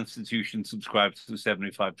not all institutions subscribe to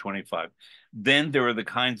 75-25. Then there are the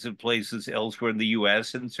kinds of places elsewhere in the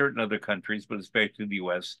US and certain other countries, but especially the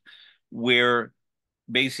US, where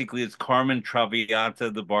basically it's Carmen Traviata,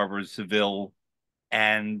 the Barber of Seville,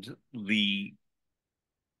 and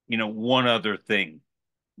one other thing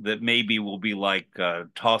that maybe will be like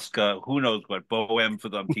Tosca, who knows what, Bohème for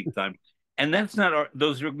the umpteenth time. And that's not,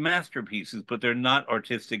 those are masterpieces, but they're not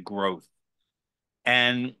artistic growth.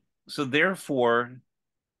 And so therefore,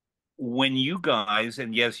 when you guys,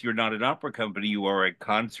 and yes, you're not an opera company, you are a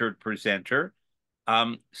concert presenter,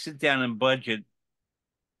 sit down and budget.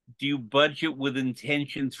 Do you budget with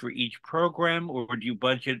intentions for each program, or do you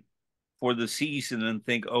budget for the season and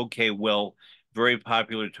think, okay, well, very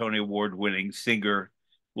popular Tony Award winning singer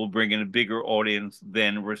will bring in a bigger audience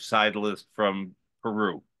than recitalist from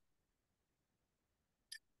Peru?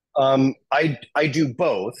 I do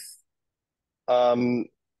both. Um,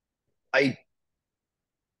 I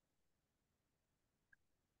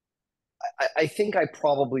I think I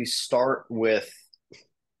probably start with.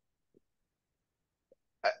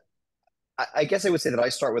 I guess I would say that I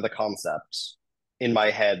start with a concept in my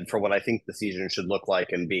head for what I think the season should look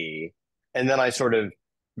like and be, and then I sort of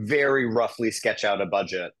very roughly sketch out a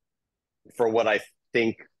budget for what I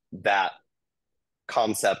think that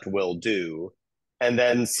concept will do, and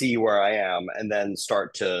then see where I am, and then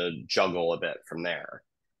start to juggle a bit from there.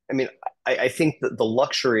 I mean, I think that the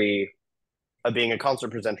luxury of being a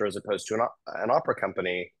concert presenter as opposed to an opera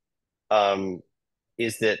company um,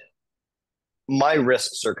 is that my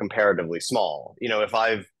risks are comparatively small. If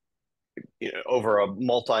I've over a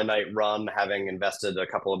multi-night run, having invested a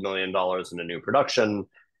couple of $1 million in a new production,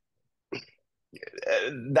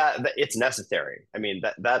 that it's necessary. I mean,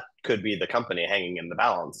 that could be the company hanging in the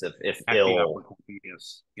balance if Acting ill, opportunity,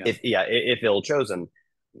 yes. Yeah. if ill chosen.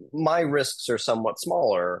 My risks are somewhat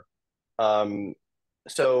smaller. Um,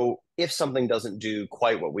 so if something doesn't do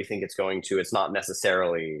quite what we think it's going to, it's not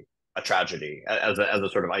necessarily a tragedy as a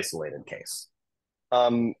sort of isolated case.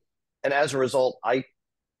 Um, and as a result, I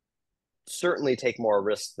certainly take more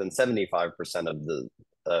risk than 75% of the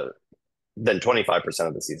uh, than 25%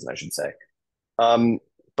 of the season, I should say. Um,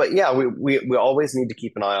 but yeah, we always need to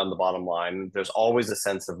keep an eye on the bottom line. There's always a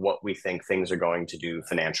sense of what we think things are going to do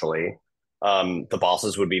financially. The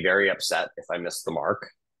bosses would be very upset if I missed the mark.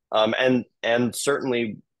 And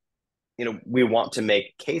certainly, we want to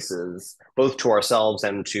make cases both to ourselves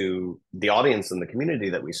and to the audience and the community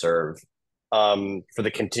that we serve for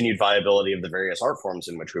the continued viability of the various art forms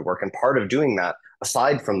in which we work. And part of doing that,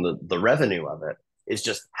 aside from the revenue of it, is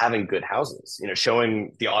just having good houses,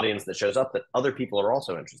 showing the audience that shows up that other people are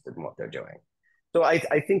also interested in what they're doing. So I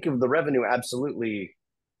think of the revenue absolutely,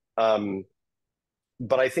 um,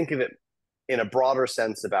 but I think of it in a broader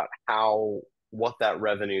sense about how what that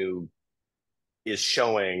revenue is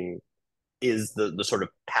showing is the sort of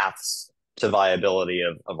paths to viability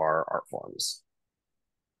of our art forms.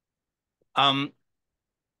 Um,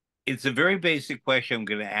 it's a very basic question I'm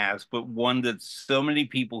going to ask, but one that so many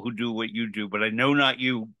people who do what you do, but I know not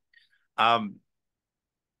you, um,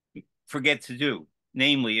 forget to do.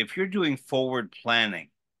 Namely, if you're doing forward planning,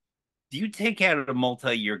 do you take out a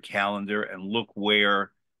multi-year calendar and look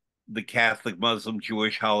where the Catholic, Muslim,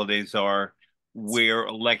 Jewish holidays are, where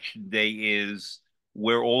election day is,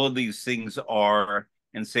 where all of these things are,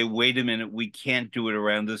 and say, wait a minute, we can't do it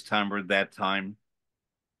around this time or that time?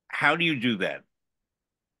 How do you do that?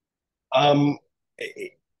 Um,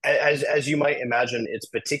 as you might imagine, it's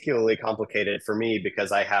particularly complicated for me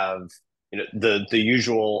because I have the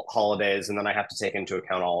usual holidays, and then I have to take into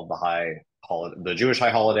account all of the Jewish high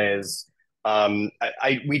holidays.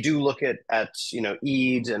 We do look at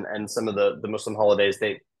Eid and some of the Muslim holidays.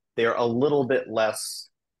 They're a little bit less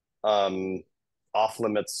um, off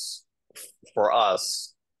limits for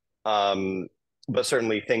us. Um, but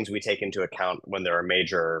certainly things we take into account when there are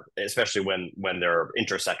major, especially when there are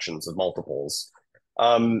intersections of multiples.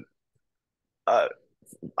 Um, uh,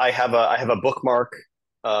 I have a bookmark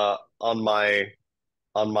on my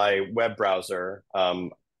web browser.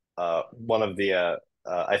 One of the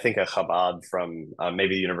I think a Chabad from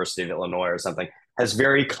maybe the University of Illinois or something has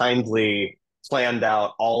very kindly planned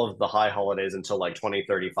out all of the high holidays until like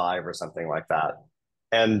 2035 or something like that.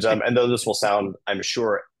 And though this will sound, I'm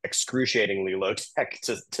sure, excruciatingly low tech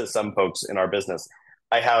to some folks in our business,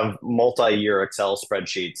 I have multi-year Excel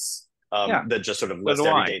spreadsheets Yeah, that just sort of so list do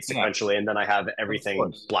every I. date Yeah, sequentially, and then I have of everything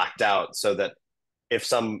course. blacked out so that if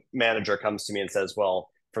some manager comes to me and says, "Well,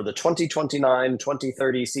 for the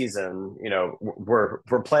 2029-2030 season, we're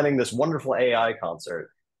planning this wonderful AI concert,"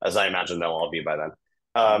 as I imagine they'll all be by then.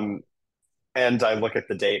 Yeah. Um, and I look at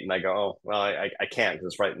the date and I go, "Oh, well, I can't because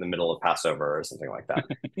it's right in the middle of Passover or something like that."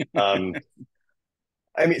 Um,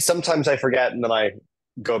 I mean, sometimes I forget, and then I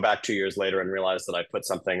go back 2 years later and realize that I put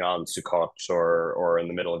something on Sukkot or in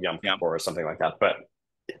the middle of Yom Yeah. Kippur or something like that. But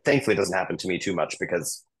thankfully, it doesn't happen to me too much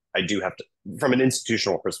because I do have to, from an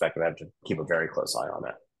institutional perspective, I have to keep a very close eye on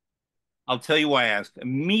it. I'll tell you why I asked.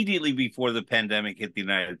 Immediately before the pandemic hit the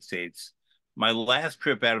United States, my last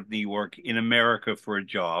trip out of New York in America for a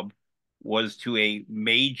job was to a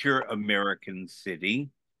major American city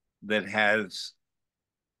that has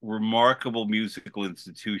remarkable musical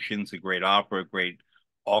institutions, a great opera, a great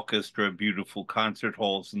orchestra, beautiful concert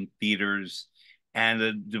halls and theaters, and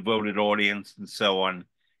a devoted audience, and so on.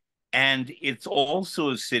 And it's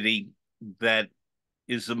also a city that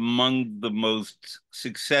is among the most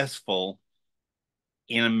successful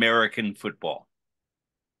in American football.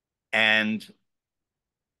 And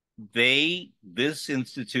this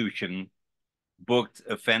institution booked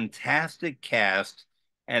a fantastic cast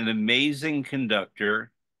and amazing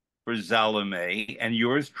conductor for Salome and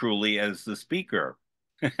yours truly as the speaker.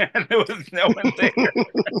 And there was no one there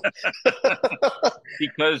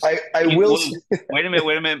because I it will. was, wait a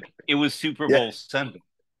minute, it was Super Yeah, Bowl Sunday.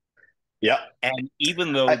 yeah. And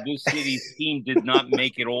even I, though this city's team did not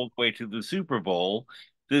make it all the way to the Super Bowl,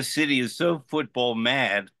 this city is so football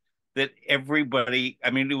mad that everybody,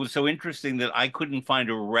 I mean, it was so interesting that I couldn't find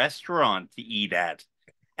a restaurant to eat at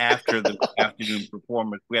after the afternoon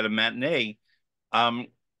performance. We had a matinee. Um,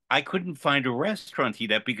 I couldn't find a restaurant to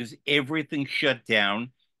eat at because everything shut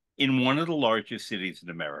down in one of the largest cities in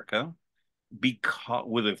America, because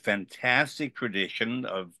with a fantastic tradition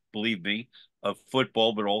of, believe me, of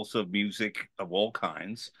football, but also music of all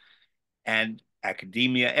kinds and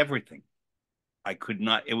academia, everything. I could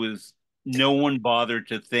not, it was no one bothered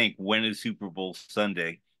to think when is Super Bowl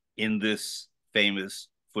Sunday in this famous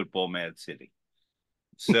football mad city.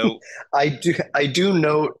 So I do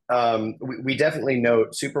note, we definitely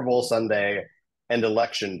note Super Bowl Sunday and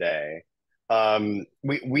Election Day.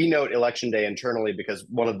 We note Election Day internally because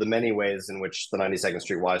one of the many ways in which the 92nd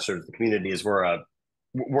Street Y serves the community is we're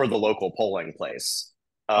the local polling place.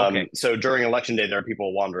 okay. So during Election Day, there are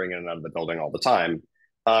people wandering in and out of the building all the time.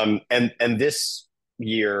 And this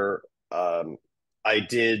year, I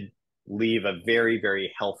did leave a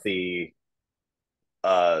very healthy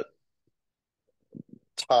uh,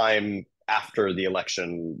 time after the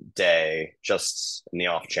election day, just in the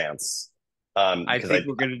off chance. I Because think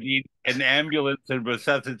we're going to need an ambulance and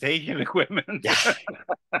resuscitation equipment.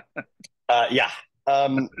 yeah, yeah.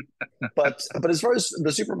 Um, but as far as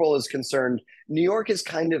the Super Bowl is concerned, New York is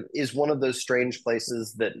one of those strange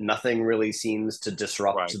places that nothing really seems to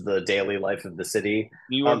disrupt Right. the daily life of the city.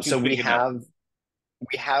 New York So is big enough.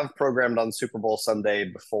 we have programmed on Super Bowl Sunday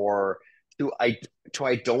before to I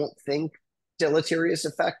don't think deleterious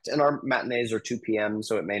effect, and our matinees are 2 p.m.,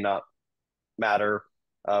 so it may not matter.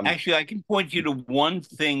 Um, Actually, I can point you to one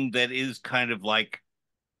thing that is kind of like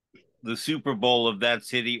the Super Bowl of that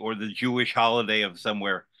city or the Jewish holiday of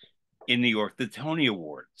somewhere in New York, the Tony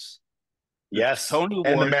Awards. The yes, Tony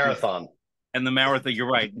and the Awards marathon. and the marathon, you're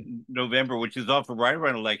right, November, which is often right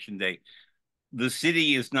around Election Day. The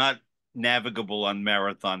city is not navigable on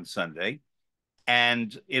Marathon Sunday.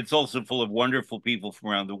 And it's also full of wonderful people from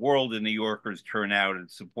around the world, and New Yorkers turn out and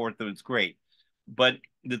support them. It's great. But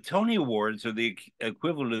the Tony Awards are the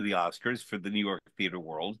equivalent of the Oscars for the New York theater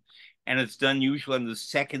world. And it's done usually on the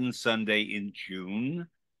second Sunday in June.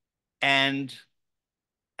 And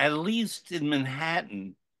at least in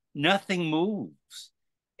Manhattan, nothing moves.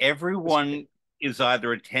 Everyone is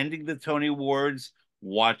either attending the Tony Awards,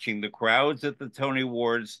 watching the crowds at the Tony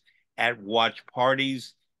Awards, at watch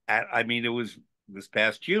parties. I mean, it was this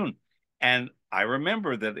past June. And I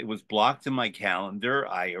remember that it was blocked in my calendar.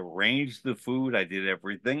 I arranged the food, I did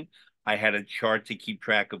everything. I had a chart to keep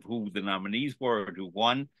track of who the nominees were and who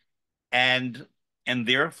won and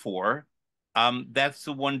therefore that's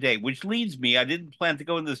the one day, which leads me, I didn't plan to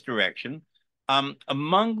go in this direction.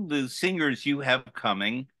 Among the singers you have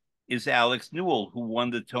coming is Alex Newell, who won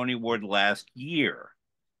the Tony Award last year.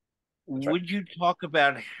 That's right. Would you talk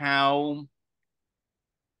about how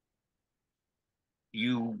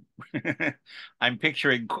you I'm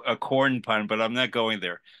picturing a corn pun, but I'm not going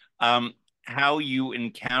there. How you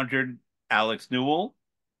encountered Alex Newell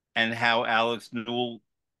and how Alex Newell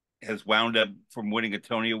has wound up from winning a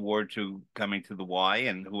Tony Award to coming to the Y,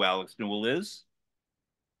 and who Alex Newell is?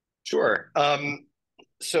 Sure.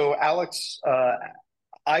 So Alex,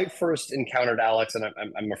 I first encountered Alex, and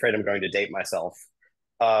I'm afraid I'm going to date myself,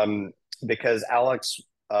 um, because Alex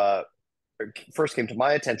uh, first came to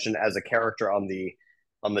my attention as a character on the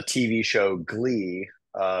TV show Glee,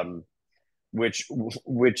 which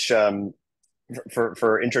which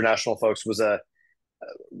for international folks was a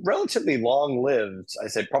relatively long lived. I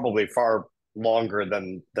say probably far longer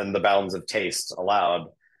than the bounds of taste allowed.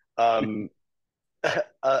 Um,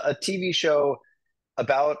 a TV show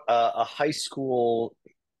about uh, a high school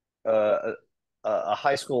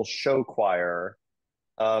show choir,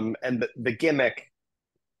 and the gimmick,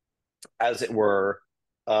 as it were,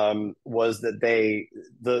 was that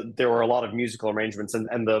there were a lot of musical arrangements,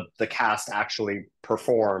 and the cast actually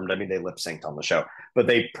performed. I mean, they lip synced on the show, but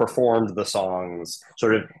they performed the songs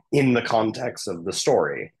sort of in the context of the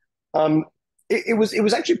story. Um, it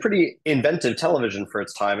was actually pretty inventive television for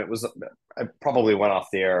its time. It was I probably went off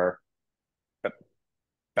the air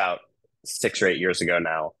about 6 or 8 years ago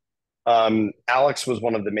now. Alex was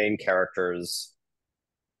one of the main characters.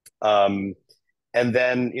 Um, and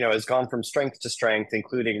then has gone from strength to strength,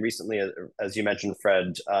 including recently, as you mentioned,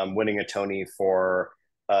 Fred, winning a Tony for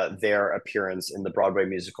their appearance in the Broadway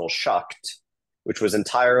musical Shucked, which was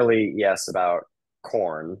entirely, yes, about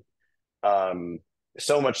corn. Um,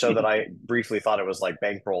 so much so that I briefly thought it was like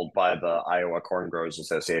bankrolled by the Iowa Corn Growers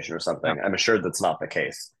Association or Yeah. something. I'm assured that's not the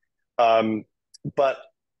case. Um, but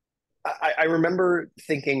I remember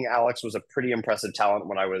thinking Alex was a pretty impressive talent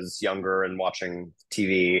when I was younger and watching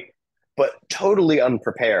TV, but totally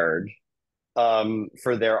unprepared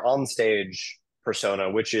for their onstage persona,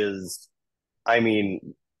 which is, I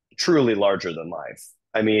mean, truly larger than life.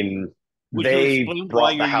 I mean, Would you they explain why brought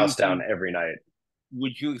the you're house down using every night.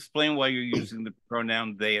 would you explain why you're using the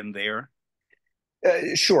pronoun they and their?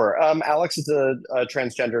 Sure. Alex is a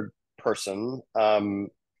transgendered person.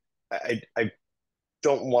 I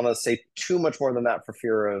don't want to say too much more than that for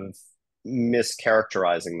fear of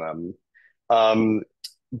mischaracterizing them. Um,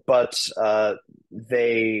 but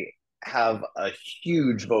they have a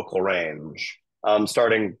huge vocal range,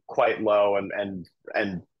 starting quite low and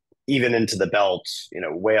even into the belt,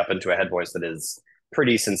 way up into a head voice that is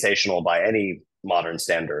pretty sensational by any modern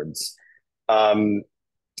standards. Um,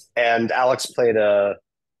 and Alex played a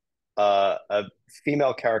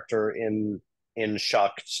female character in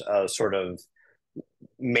Shucked, sort of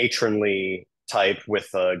matronly type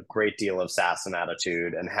with a great deal of sass and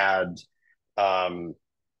attitude, um,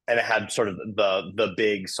 and it had sort of the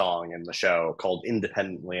big song in the show called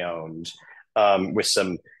 "Independently Owned," with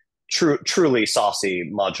some truly saucy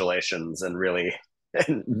modulations and really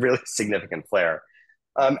and really significant flair.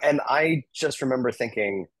 And I just remember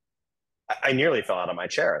thinking, I nearly fell out of my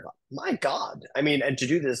chair. I thought, my God, I mean, and to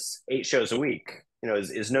do this 8 shows a week,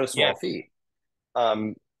 is no small Yes. feat.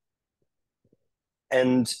 Um,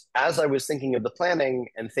 and as I was thinking of the planning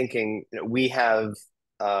and thinking, we have,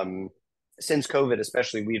 um, since COVID,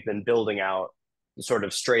 especially, we've been building out the sort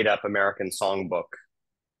of straight up American songbook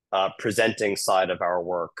presenting side of our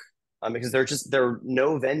work. Because there are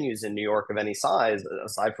no venues in New York of any size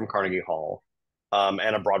aside from Carnegie Hall,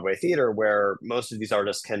 and a Broadway theater where most of these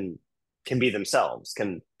artists can be themselves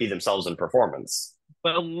in performance.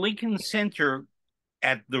 Well, Lincoln Center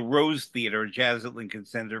at the Rose Theater, Jazz at Lincoln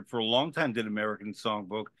Center, for a long time did American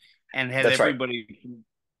Songbook and had That's right. everybody from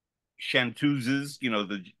chanteuses,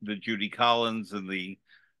 the Judy Collins and the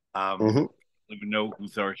Mm-hmm. I don't even know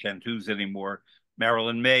who's our chanteuse anymore,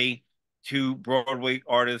 Marilyn May, to Broadway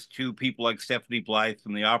artists, to people like Stephanie Blythe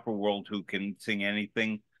from the opera world who can sing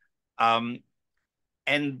anything. Um,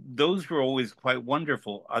 and those were always quite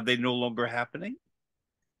wonderful. Are they no longer happening?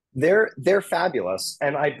 They're fabulous,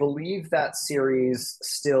 and I believe that series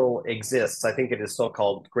still exists. I think it is still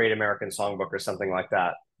called Great American Songbook or something like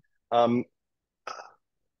that. Um,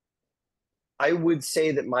 I would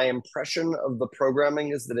say that my impression of the programming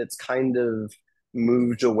is that it's kind of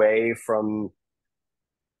moved away from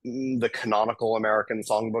the canonical American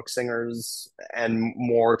songbook singers and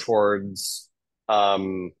more towards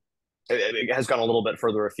it has gone a little bit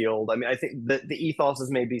further afield. I mean, I think the ethos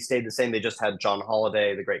has maybe stayed the same. They just had John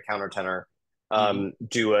Holliday, the great countertenor, Mm-hmm.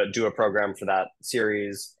 do a program for that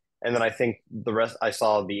series. And then I think the rest, I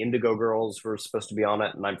saw the Indigo Girls were supposed to be on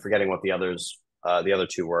it, and I'm forgetting what the other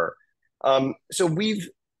two were. So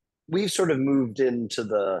we've sort of moved into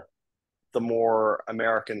the more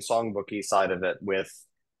American songbooky side of it with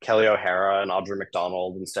Kelly O'Hara and Audra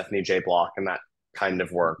McDonald and Stephanie J. Block and that kind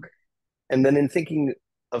of work. And then in thinking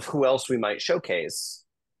of who else we might showcase,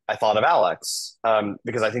 I thought of Alex,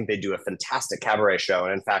 because I think they do a fantastic cabaret show.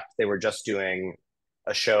 And in fact, they were just doing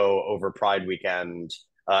a show over Pride weekend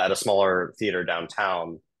at a smaller theater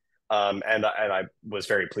downtown. And I was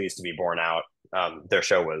very pleased to be borne out. Their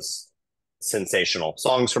show was sensational.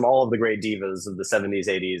 Songs from all of the great divas of the 70s,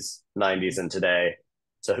 80s, 90s, and today,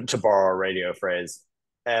 to borrow a radio phrase.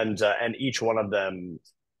 And each one of them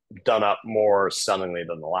done up more stunningly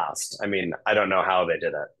than the last. I mean, I don't know how they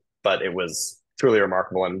did it, but it was truly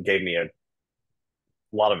remarkable and gave me a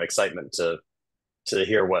lot of excitement to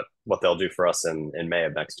hear what they'll do for us in May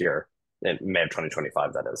of next year, in May of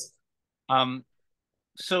 2025, that is. Um,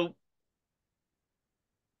 so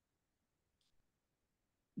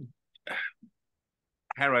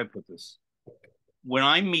how do I put this? When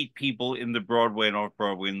I meet people in the Broadway and off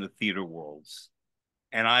Broadway in the theater worlds,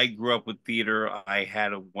 and I grew up with theater. I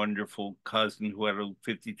had a wonderful cousin who had a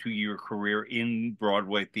 52-year career in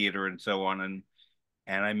Broadway theater and so on.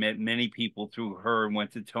 And I met many people through her and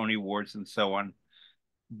went to Tony Awards and so on.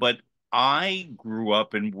 But I grew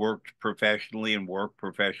up and worked professionally in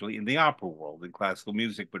the opera world, in classical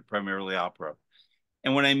music, but primarily opera.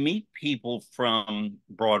 And when I meet people from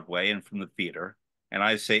Broadway and from the theater, and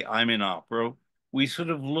I say I'm in opera, we sort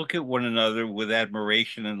of look at one another with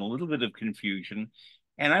admiration and a little bit of confusion.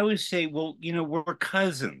 And I would say, well, we're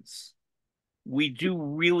cousins. We do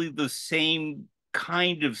really the same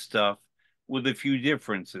kind of stuff with a few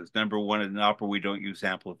differences. Number one, in opera, we don't use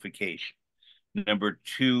amplification. Number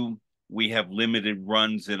two, we have limited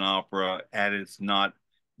runs in opera and it's not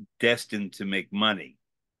destined to make money.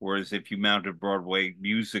 Whereas if you mount a Broadway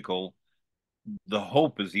musical, the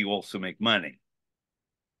hope is you also make money,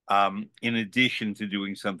 in addition to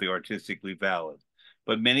doing something artistically valid.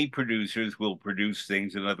 But many producers will produce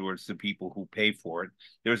things, in other words, the people who pay for it.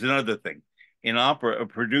 There's another thing. In opera, a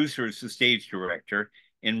producer is the stage director.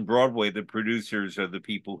 In Broadway, the producers are the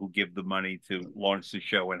people who give the money to launch the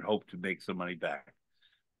show and hope to make some money back.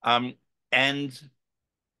 And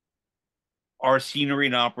our scenery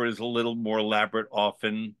in opera is a little more elaborate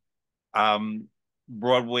often. Um,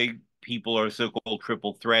 Broadway people are so-called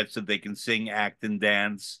triple threats that they can sing, act, and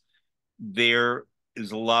dance. There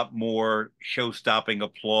is a lot more show-stopping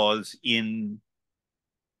applause in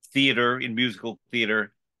theater, in musical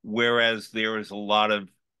theater, whereas there is a lot of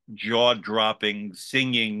jaw-dropping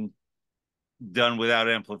singing done without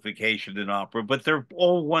amplification in opera, but they're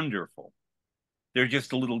all wonderful. They're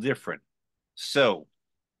just a little different. So,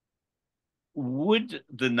 would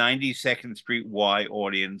the 92nd Street Y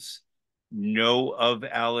audience know of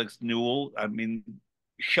Alex Newell? I mean,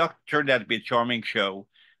 Shuck turned out to be a charming show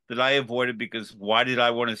that I avoided because why did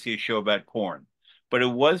I want to see a show about corn? But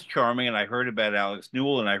it was charming, and I heard about Alex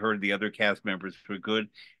Newell, and I heard the other cast members were good,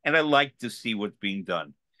 and I liked to see what's being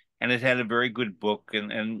done. And it had a very good book,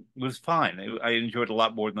 and it was fine. I enjoyed it a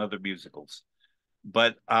lot more than other musicals.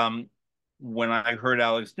 But when I heard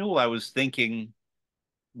Alex Newell, I was thinking,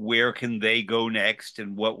 where can they go next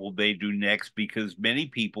and what will they do next? Because many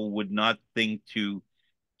people would not think to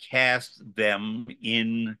cast them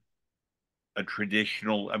in a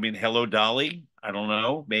traditional, I mean, Hello Dolly, I don't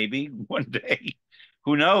know, maybe one day.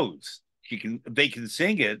 Who knows? They can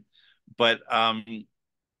sing it, but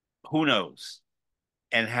who knows?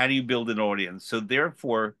 And how do you build an audience? So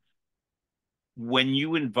therefore, when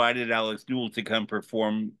you invited Alex Newell to come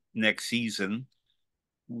perform next season,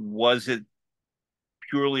 was it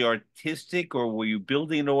purely artistic, or were you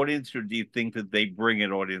building an audience, or do you think that they bring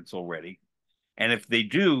an audience already? And if they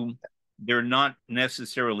do, they're not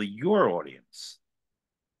necessarily your audience.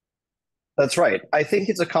 That's right. I think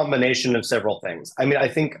it's a combination of several things. I mean, I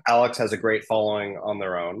think Alex has a great following on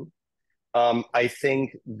their own. I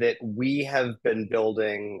think that we have been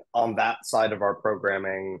building on that side of our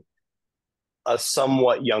programming a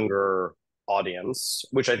somewhat younger audience,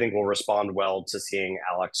 which I think will respond well to seeing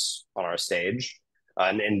Alex on our stage.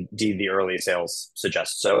 And indeed, the early sales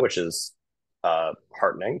suggest so, which is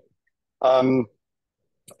heartening. Um,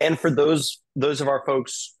 and for those of our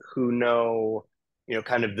folks who know,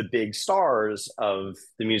 kind of the big stars of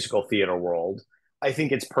the musical theater world, I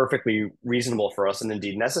think it's perfectly reasonable for us and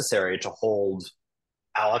indeed necessary to hold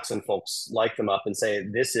Alex and folks like them up and say,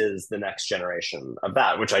 this is the next generation of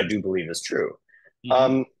that, which I do believe is true. Mm-hmm.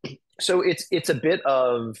 Um, so it's a bit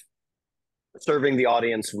of serving the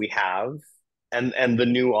audience we have and the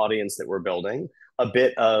new audience that we're building, a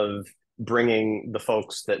bit of bringing the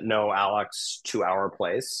folks that know Alex to our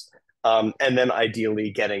place, and then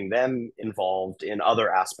ideally getting them involved in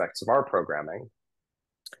other aspects of our programming.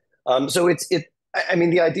 So I mean,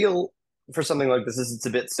 the ideal for something like this is it's a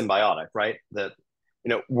bit symbiotic, right? That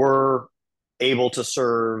we're able to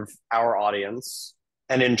serve our audience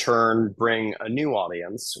and in turn bring a new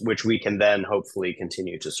audience, which we can then hopefully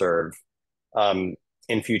continue to serve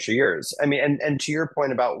in future years. I mean, and to your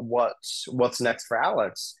point about what's next for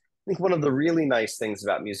Alex, I think one of the really nice things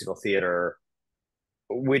about musical theater,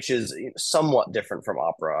 which is somewhat different from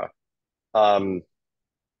opera, um,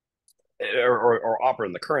 or opera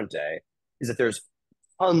in the current day, is that there's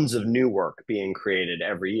tons of new work being created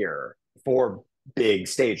every year for big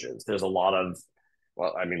stages. There's a lot of,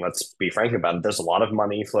 well, I mean, let's be frank about it. There's a lot of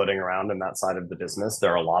money floating around in that side of the business.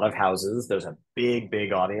 There are a lot of houses. There's a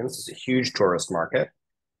big audience. It's a huge tourist market.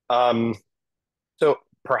 Um, so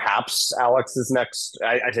perhaps Alex's next,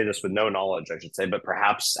 I say this with no knowledge, I should say, but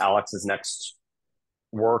perhaps Alex's next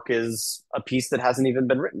work is a piece that hasn't even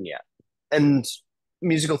been written yet. And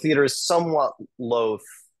musical theater is somewhat loath,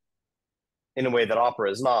 in a way that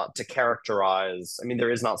opera is not, to characterize. I mean,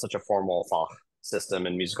 there is not such a formal Fach system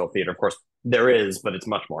in musical theater. Of course, there is, but it's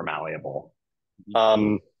much more malleable.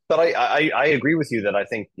 Um, but I agree with you that I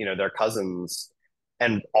think they're cousins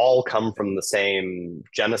and all come from the same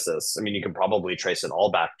genesis. I mean, you can probably trace it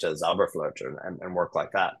all back to Zauberflirt and work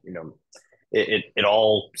like that. It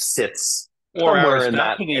all sits Or somewhere in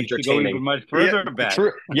that Aristophanes to go entertaining. even much Yeah, further back.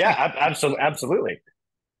 true. Yeah, absolutely.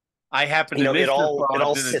 I happen to It miss the all Fonz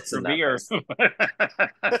in its sits in that premiere. place.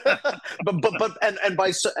 But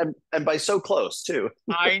and by so close too.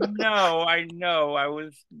 I know. I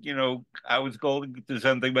was going to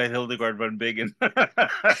something by Hildegard von Bingen.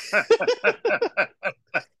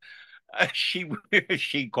 she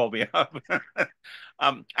she called me up.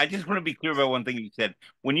 I just want to be clear about one thing you said.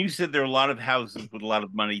 When you said there are a lot of houses with a lot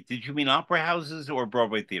of money, did you mean opera houses or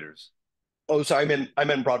Broadway theaters? Oh, sorry,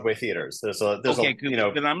 I'm in Broadway theaters. There's a Okay,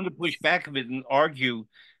 then I'm going to push back a bit and argue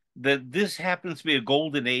that this happens to be a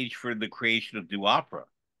golden age for the creation of new opera.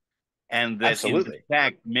 And that in absolutely.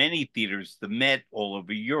 fact, many theaters, the Met all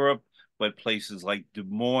over Europe, but places like Des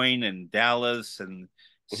Moines and Dallas and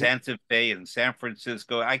Mhm. Santa Fe and San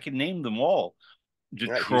Francisco, I can name them all. Yeah,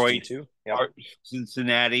 Houston Detroit, too. Yep. are,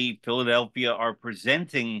 Cincinnati, Philadelphia are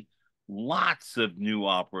presenting lots of new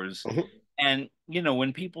operas. Mhm. And,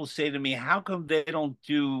 when people say to me, how come they don't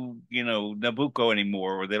do, Nabucco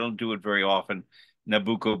anymore, or they don't do it very often,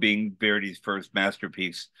 Nabucco being Verdi's first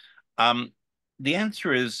masterpiece? Um, the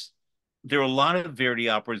answer is there are a lot of Verdi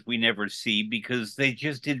operas we never see because they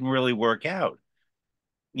just didn't really work out.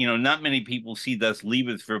 Not many people see Das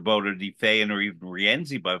Liebesverbot or Die Feen or even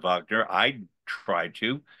Rienzi by Wagner. I tried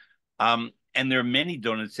to. And there are many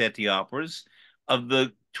Donizetti operas. Of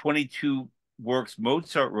the 22 works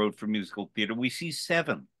Mozart wrote for musical theater, we see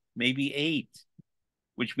seven, maybe eight,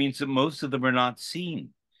 which means that most of them are not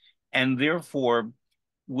seen. And therefore,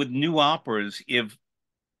 with new operas, if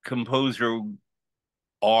composer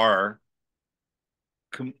R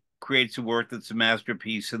creates a work that's a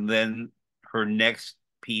masterpiece and then her next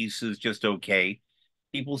piece is just okay,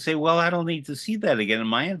 people say, well, I don't need to see that again. And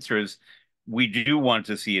my answer is, we do want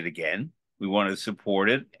to see it again. We want to support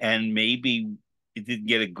it. And maybe it didn't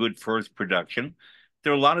get a good first production.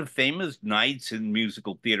 There are a lot of famous nights in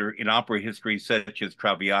musical theater in opera history, such as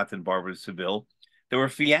Traviata and Barbara Seville. There were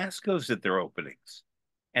fiascos at their openings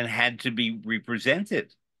and had to be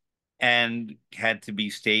represented and had to be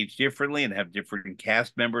staged differently and have different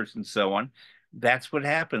cast members and so on. That's what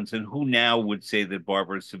happens. And who now would say that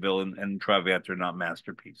Barbara Seville and Traviata are not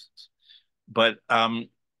masterpieces? But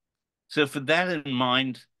so for that in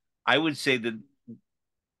mind, I would say that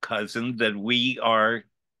cousin that we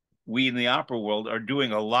in the opera world are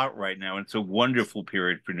doing a lot right now. It's a wonderful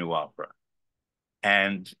period for new opera,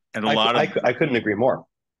 and a lot of I couldn't agree more.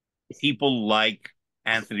 people like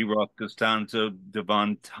Anthony Roth Costanzo,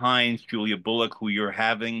 Devon Tynes, Julia Bullock, who you're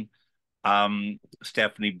having,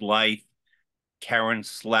 Stephanie Blythe, Karen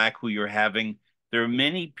Slack, who you're having. There are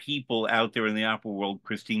many people out there in the opera world,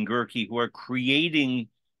 Christine Gerke, who are creating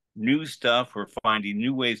new stuff or finding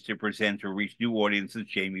new ways to present or reach new audiences.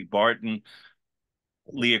 Jamie Barton,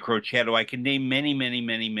 Leah Crocetto. I can name many, many,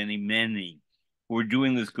 many, many, many who are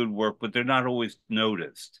doing this good work, but they're not always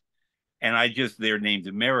noticed. And they're named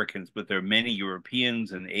Americans, but there are many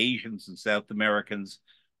Europeans and Asians and South Americans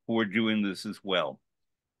who are doing this as well.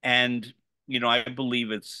 And, I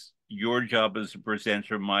believe it's your job as a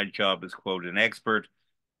presenter, my job as, quote, an expert,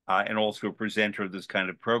 and also a presenter of this kind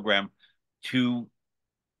of program to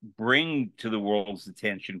bring to the world's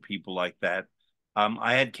attention people like that.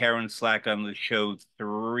 I had Karen Slack on the show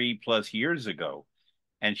 3+ years ago,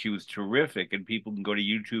 and she was terrific. And people can go to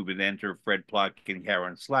YouTube and enter Fred Plotkin,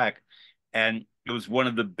 Karen Slack. And it was one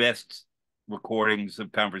of the best recordings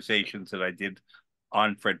of conversations that I did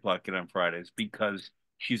on Fred Plotkin on Fridays because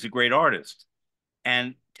she's a great artist.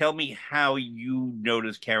 And tell me how you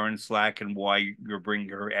noticed Karen Slack and why you're bringing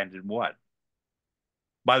her and in what.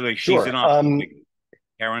 By the way, she's Sure. an opera.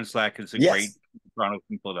 Karen Slack is a great Yes, soprano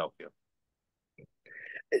from Philadelphia.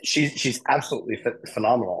 she's absolutely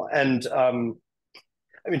phenomenal. And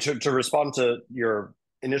I mean, to respond to your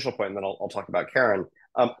initial point, and then I'll talk about Karen.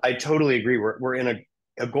 I totally agree. We're in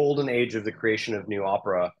a golden age of the creation of new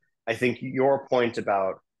opera. I think your point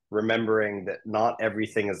about remembering that not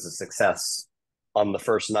everything is a success on the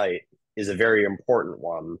first night is a very important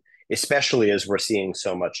one, especially as we're seeing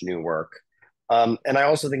so much new work. And I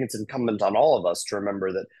also think it's incumbent on all of us to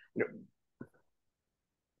remember that,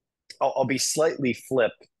 I'll be slightly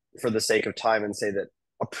flip for the sake of time and say that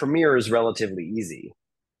a premiere is relatively easy.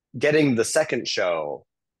 Getting the second show,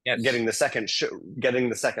 Yes. getting the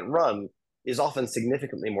second run is often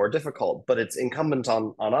significantly more difficult. But it's incumbent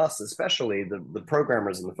on us, especially the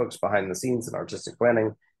programmers and the folks behind the scenes in artistic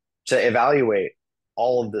planning, to evaluate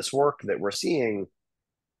all of this work that we're seeing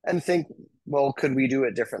and think, well, could we do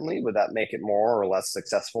it differently? Would that make it more or less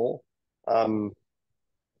successful? Um,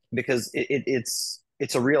 because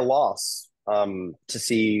it's a real loss to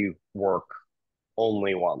see work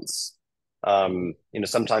only once.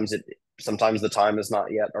 Sometimes the time has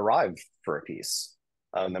not yet arrived for a piece.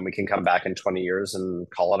 Then we can come back in 20 years and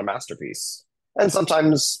call it a masterpiece. And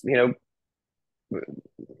sometimes,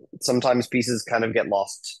 sometimes pieces kind of get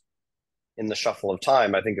lost in the shuffle of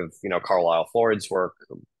time. I think of, Carlisle Floyd's work,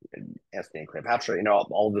 Anthony and Cleopatra,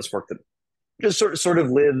 all of this work that just sort of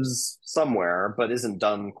lives somewhere, but isn't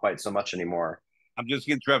done quite so much anymore. I'm just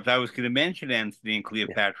going to interrupt. I was going to mention Anthony and Yeah.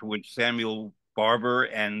 Cleopatra, which Samuel Barber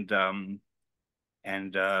and who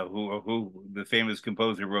the famous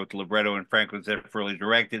composer wrote the libretto and Franco Zeffirelli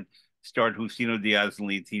directed, starred Justino Diaz and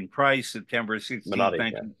Leontine Price, September 16th, Menotti,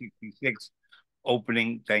 yeah. 1966,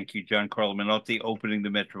 opening, thank you, Giancarlo Menotti, opening the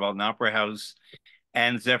Metropolitan Opera House.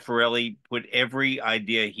 And Zeffirelli put every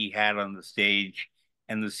idea he had on the stage,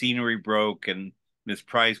 and the scenery broke, and Miss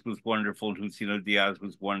Price was wonderful, and Justino Diaz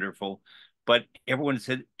was wonderful. But everyone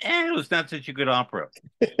said, it was not such a good opera.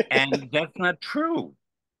 And that's not true,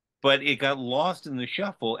 but it got lost in the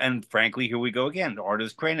shuffle. And frankly, here we go again.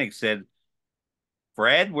 Artist Krennic said,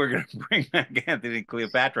 Fred, we're going to bring back Anthony and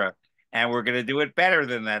Cleopatra, and we're going to do it better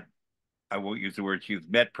than that. I won't use the word she used,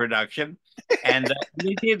 Met production. And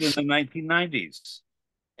they did in the 1990s.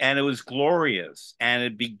 And it was glorious. And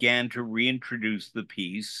it began to reintroduce the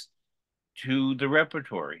piece to the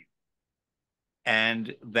repertory.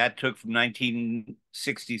 And that took from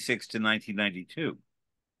 1966 to 1992.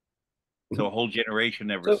 So a whole generation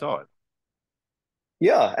never So saw it.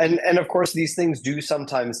 yeah, and of course these things do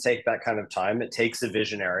sometimes take that kind of time. It takes a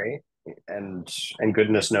visionary, and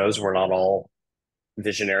goodness knows we're not all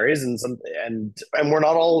visionaries, and we're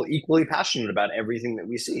not all equally passionate about everything that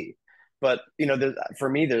we see. But for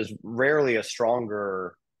me, there's really a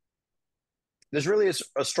stronger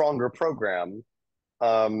program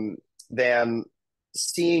um, than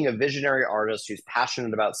seeing a visionary artist who's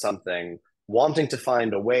passionate about something, wanting to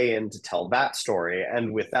find a way in to tell that story.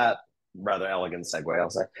 And with that rather elegant segue, I'll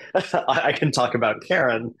say, I can talk about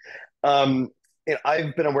Karen. Um,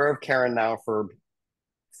 I've been aware of Karen now for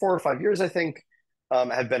 4 or 5 years, I think.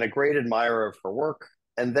 Have been a great admirer of her work.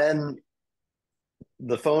 And then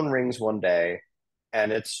the phone rings one day,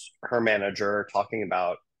 and it's her manager talking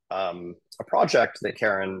about a project that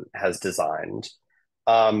Karen has designed.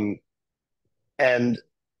 Um, and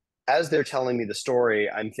as they're telling me the story,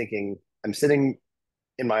 I'm sitting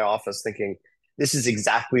in my office thinking, this is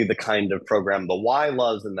exactly the kind of program the Y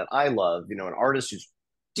loves and that I love, an artist who's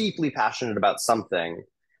deeply passionate about something,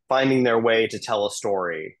 finding their way to tell a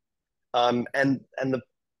story. And the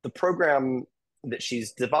program that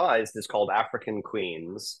she's devised is called African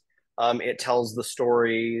Queens. It tells the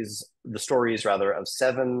stories rather, of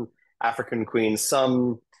seven African queens,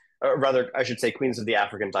 some rather, I should say, queens of the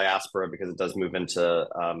African diaspora, because it does move into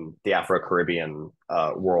the Afro-Caribbean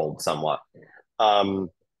world somewhat. Um,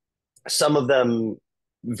 some of them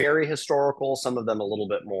very historical, some of them a little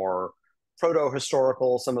bit more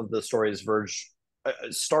proto-historical. Some of the stories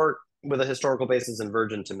start with a historical basis and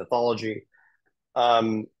verge into mythology.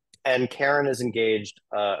 Um, and Karen has engaged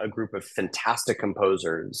a group of fantastic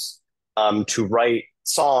composers to write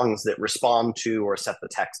songs that respond to or set the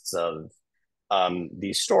texts of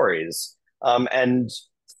these stories. And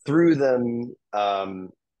through them,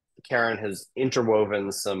 Karen has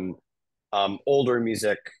interwoven some older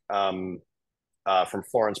music from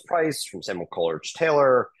Florence Price, from Samuel Coleridge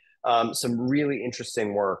Taylor, some really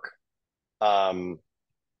interesting work um,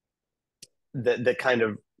 that kind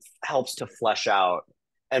of helps to flesh out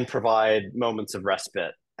and provide moments of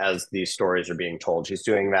respite as these stories are being told. She's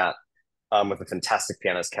doing that with a fantastic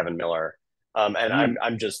pianist, Kevin Miller. And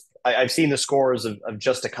Mm. I've seen the scores of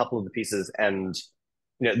just a couple of the pieces, and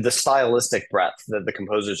the stylistic breadth that the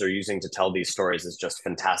composers are using to tell these stories is just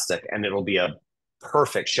fantastic. And it'll be a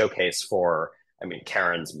perfect showcase for,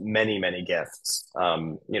 Karen's many, many gifts.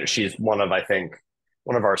 She's I think,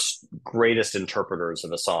 one of our greatest interpreters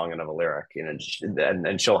of a song and of a lyric,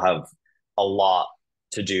 and she'll have a lot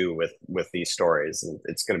to do with these stories. And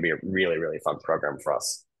it's going to be a really, really fun program for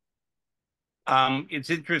us. It's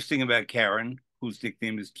interesting about Karen, whose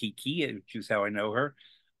nickname is Kiki, which is how I know her.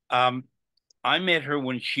 Um, I met her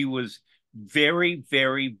when she was very,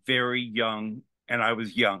 very, very young, and I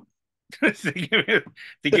was young, to give you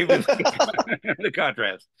the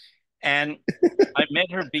contrast. And I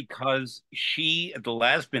met her because she, at the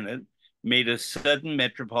last minute, made a sudden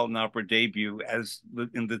Metropolitan Opera debut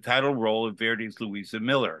in the title role of Verdi's Louisa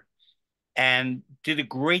Miller, and did a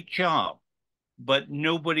great job. But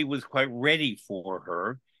nobody was quite ready for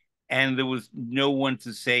her. And there was no one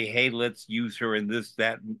to say, hey, let's use her in this,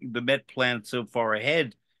 that. The Met planned so far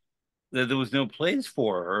ahead that there was no place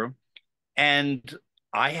for her. And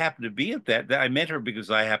I happened to be at that. I met her because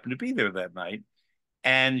I happened to be there that night.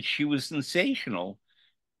 And she was sensational.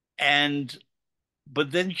 And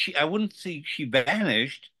but then I wouldn't say she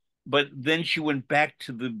vanished, but then she went back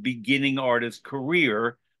to the beginning artist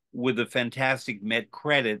career with a fantastic Met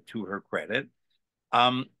credit to her credit.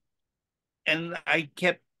 Um, and I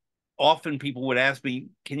kept often people would ask me,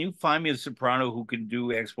 "Can you find me a soprano who can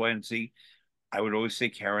do X, Y, and Z?" I would always say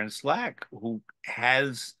Karen Slack, who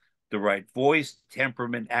has the right voice,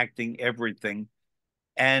 temperament, acting, everything.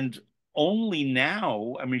 And only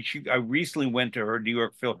now, I mean, I recently went to her New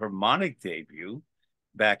York Philharmonic debut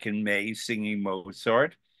back in May singing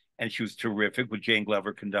Mozart, and she was terrific with Jane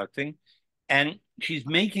Glover conducting. And she's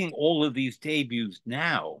making all of these debuts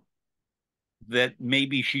now that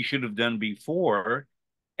maybe she should have done before.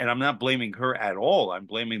 And I'm not blaming her at all. I'm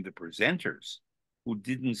blaming the presenters who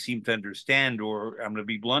didn't seem to understand, or I'm going to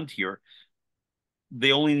be blunt here,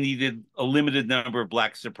 they only needed a limited number of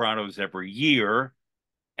black sopranos every year,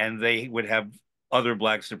 and they would have other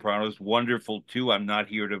black sopranos, wonderful too. I'm not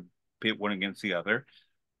here to pit one against the other,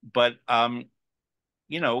 but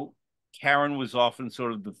you know, Karen was often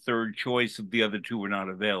sort of the third choice if the other two were not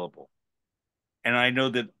available. And I know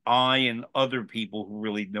that I and other people who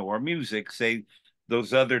really know our music say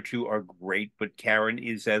those other two are great, but Karen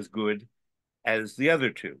is as good as the other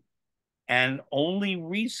two. And only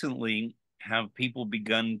recently have people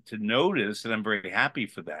begun to notice, and I'm very happy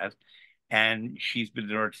for that. And she's been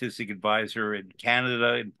an artistic advisor in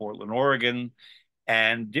Canada, in Portland, Oregon,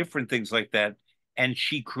 and different things like that. And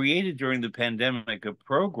she created during the pandemic a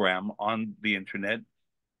program on the internet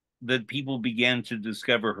that people began to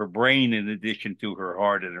discover her brain in addition to her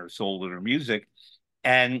heart and her soul and her music.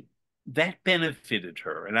 And that benefited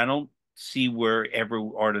her. And I don't see where every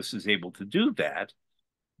artist is able to do that,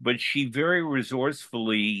 but she very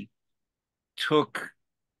resourcefully took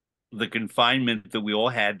the confinement that we all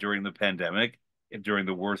had during the pandemic, during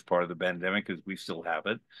the worst part of the pandemic, because we still have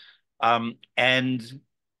it, um, and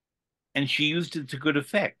and she used it to good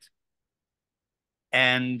effect.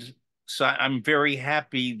 And so I'm very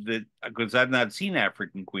happy that because I've not seen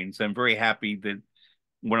African Queens, I'm very happy that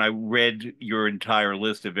when I read your entire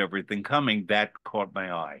list of everything coming, that caught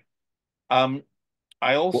my eye. Um,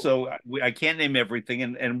 I Well, also I can't name everything,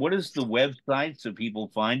 and what is the website so people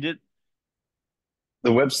find it?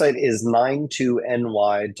 the website is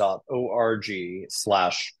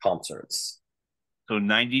 92ny.org/concerts. So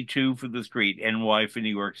 92 for the street, NY for New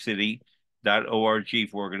York City, .org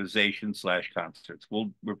for organization slash concerts.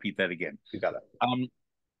 We'll repeat that again. You got it. Um,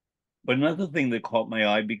 but another thing that caught my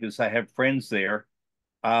eye because I have friends there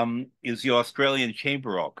is the Australian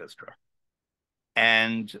Chamber Orchestra.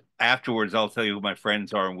 And afterwards, I'll tell you who my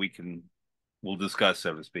friends are, and we'll discuss,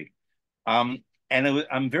 so to speak. And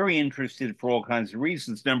I'm very interested for all kinds of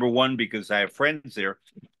reasons. Number one, because I have friends there,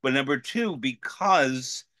 but number two,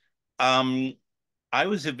 because um, I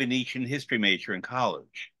was a Venetian history major in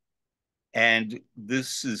college, and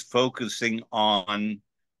this is focusing on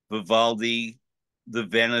Vivaldi, the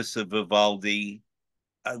Venice of Vivaldi.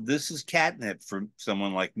 This is catnip for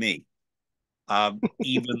someone like me.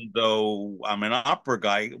 Even though I'm an opera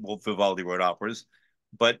guy, well, Vivaldi wrote operas,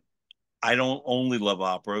 but I don't only love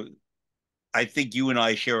opera. I think you and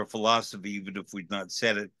I share a philosophy, even if we've not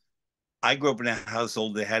said it. I grew up in a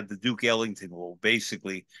household that had the Duke Ellington rule.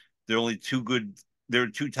 Basically, there are only two good. There are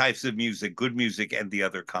two types of music: good music and the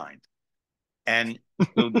other kind. And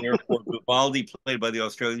so, therefore, Vivaldi, played by the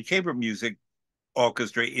Australian Chamber Music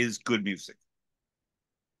Orchestra, is good music.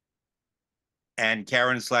 And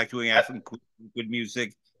Karen Slack doing African good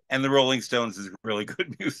music, and the Rolling Stones is really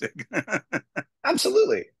good music.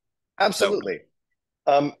 Absolutely, So absolutely.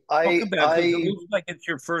 talk about because it I looks like it's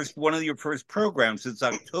your first one of your first programs. It's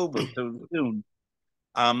October, so soon.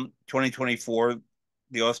 2024,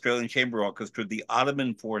 the Australian Chamber Orchestra, the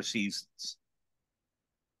Ottoman Four Seasons.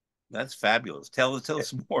 That's fabulous. Tell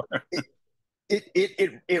us more.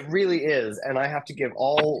 it really is, and I have to give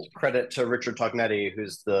all credit to Richard Tognetti,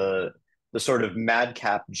 who's the sort of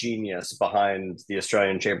madcap genius behind the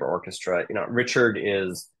Australian Chamber Orchestra. Richard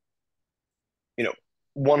is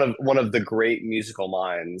one of the great musical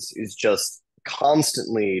minds. Is just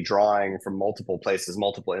constantly drawing from multiple places,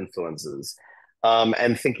 multiple influences,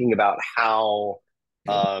 and thinking about how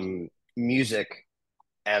music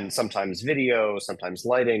and sometimes video, sometimes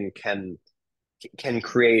lighting can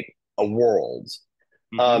create a world.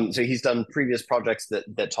 Mm-hmm. So he's done previous projects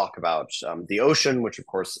that talk about the ocean, which of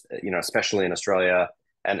course, especially in Australia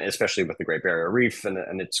and especially with the Great Barrier Reef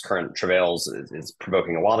and its current travails, is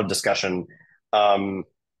provoking a lot of discussion. Um,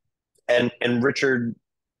 and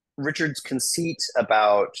Richard's conceit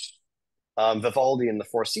about Vivaldi and the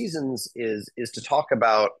Four Seasons is to talk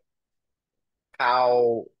about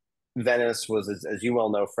how Venice was, as you well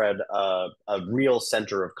know, Fred, a real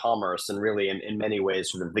center of commerce and really, in many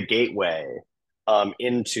ways, sort of the gateway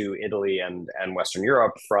into Italy and Western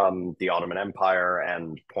Europe from the Ottoman Empire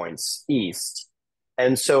and points east.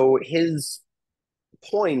 And so his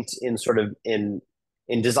point in sort of in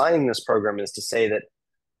designing this program is to say that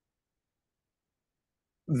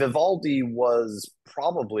Vivaldi was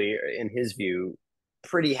probably, in his view,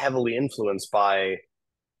 pretty heavily influenced by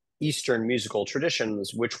Eastern musical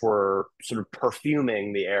traditions, which were sort of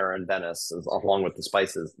perfuming the air in Venice, along with the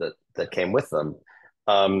spices that came with them,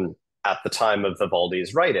 at the time of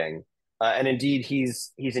Vivaldi's writing. And indeed,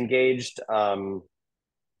 he's engaged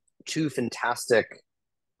two fantastic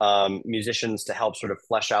musicians to help sort of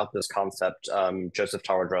flesh out this concept, Joseph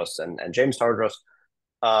Tawadros and James Tawadros,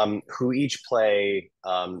 who each play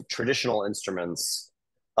traditional instruments,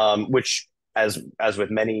 which, as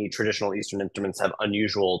with many traditional Eastern instruments, have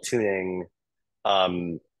unusual tuning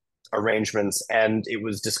um, arrangements. And it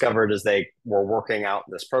was discovered as they were working out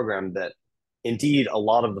this program that indeed a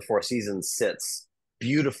lot of the Four Seasons sits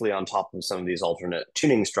beautifully on top of some of these alternate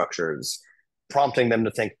tuning structures, prompting them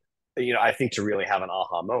to think, I think to really have an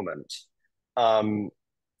aha moment. Um,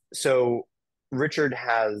 so Richard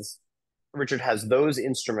has Richard has those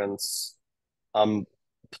instruments um,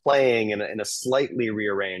 playing in a slightly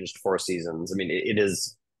rearranged Four Seasons. I mean, it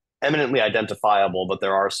is eminently identifiable, but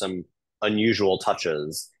there are some unusual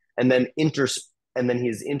touches, and then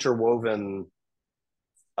he's interwoven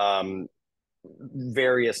um,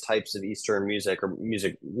 various types of Eastern music or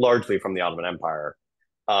music largely from the Ottoman Empire,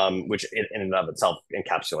 which in and of itself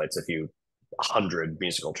encapsulates a few hundred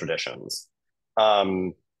musical traditions.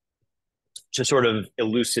 Um, to sort of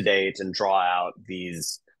elucidate and draw out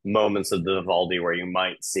these moments of the Vivaldi where you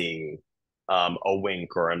might see a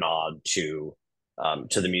wink or a nod to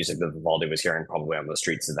the music that Vivaldi was hearing probably on the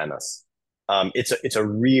streets of Venice. It's a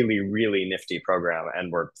really really nifty program,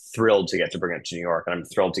 and we're thrilled to get to bring it to New York, and I'm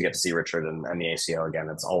thrilled to get to see Richard and the ACO again.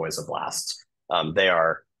 It's always a blast. They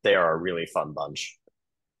are a really fun bunch.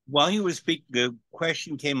 While you were speaking, a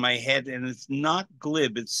question came in my head, and it's not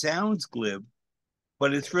glib. It sounds glib,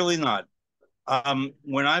 but it's really not.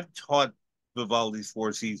 When I've taught Vivaldi's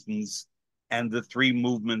Four Seasons and the three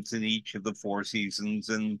movements in each of the Four Seasons,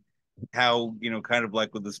 and how, kind of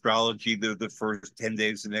like with astrology, they're the first 10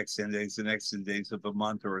 days, the next 10 days, the next 10 days of a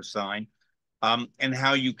month or a sign, and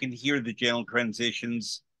how you can hear the gentle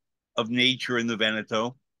transitions of nature in the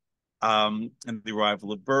Veneto, and the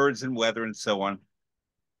arrival of birds and weather and so on.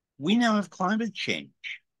 We now have climate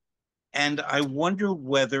change. And I wonder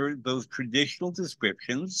whether those traditional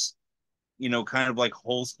descriptions, kind of like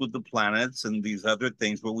holes with the planets and these other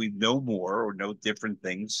things where we know more or know different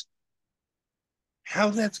things, how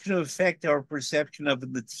that's going to affect our perception of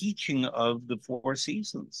the teaching of the Four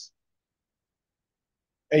Seasons.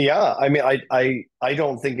 Yeah, I mean, I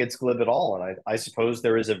don't think it's glib at all, and I suppose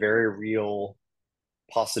there is a very real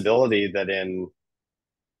possibility that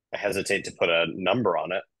I hesitate to put a number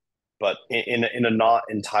on it, but in a not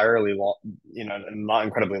entirely long, not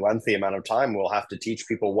incredibly lengthy amount of time, we'll have to teach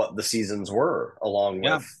people what the seasons were, along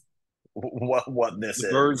Yeah. with what this The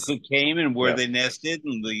birds is. that came and where Yeah. they nested,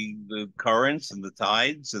 and the currents and the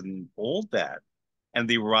tides and all that, and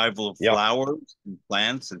the arrival of Yeah. flowers and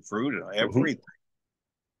plants and fruit and Mhm. everything.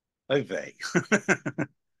 Okay.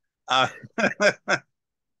 uh,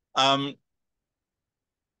 um,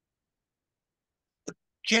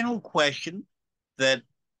 General question that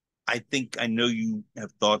I think I know you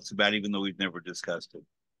have thoughts about, even though we've never discussed it.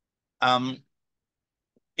 Um,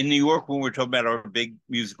 in New York, when we're talking about our big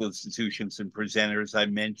musical institutions and presenters, I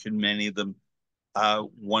mentioned many of them.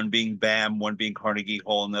 One being BAM, one being Carnegie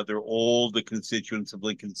Hall, another all the constituents of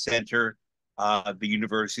Lincoln Center, the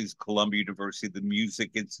universities, Columbia University, the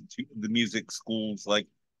music institute, the music schools like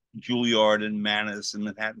Juilliard and Mannes and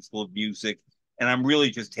Manhattan School of Music. And I'm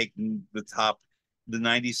really just taking the top, the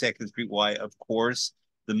 92nd Street Y, of course,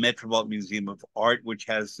 the Metropolitan Museum of Art, which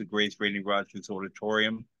has the Grace Rainey Rogers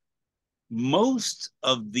Auditorium. Most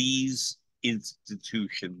of these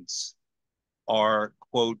institutions are,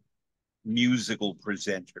 quote, musical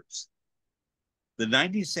presenters. The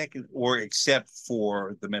 92nd, or except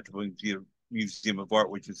for the Metropolitan Museum of Art,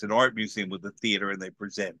 which is an art museum with a theater and they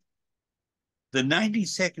present. The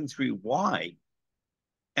 92nd Street Y,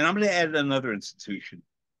 and I'm going to add another institution,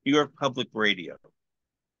 New York Public Radio,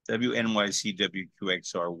 WNYC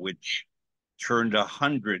WQXR, which turned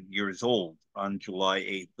 100 years old on July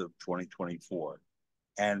 8th of 2024.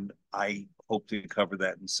 And I hope to cover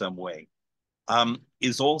that in some way.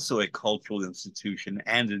 Is also a cultural institution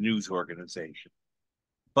and a news organization.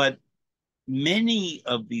 But many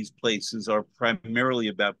of these places are primarily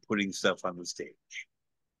about putting stuff on the stage.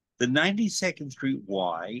 The 92nd Street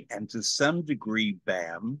Y and to some degree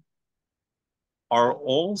BAM are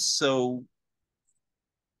also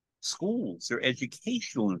schools, they're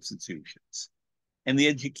educational institutions. And the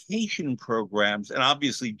education programs, and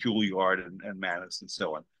obviously Juilliard and Manus and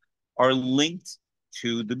so on, are linked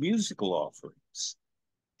to the musical offerings.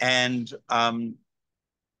 And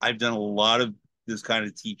I've done a lot of this kind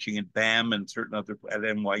of teaching at BAM and certain other at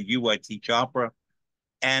NYU. I teach opera.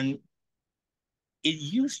 And it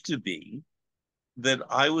used to be that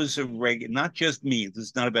I was a regular, not just me, this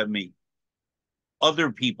is not about me.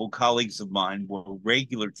 Other people, colleagues of mine, were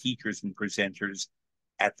regular teachers and presenters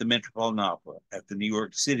at the Metropolitan Opera, at the New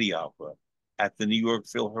York City Opera, at the New York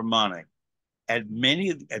Philharmonic, at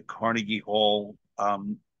Carnegie Hall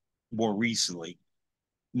more recently.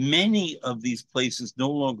 Many of these places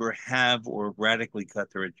no longer have or radically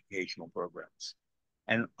cut their educational programs.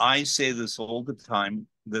 And I say this all the time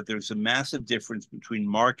that there's a massive difference between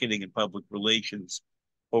marketing and public relations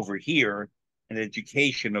over here and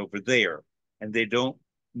education over there. And they don't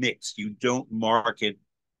mix. You don't market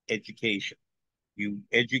education. You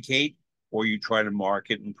educate or you try to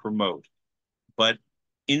market and promote. But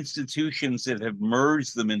institutions that have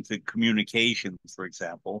merged them into communications, for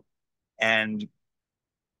example, and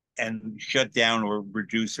shut down or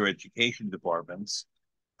reduce their education departments,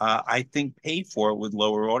 I think pay for it with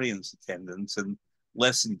lower audience attendance and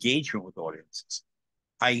less engagement with audiences.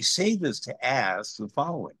 I say this to ask the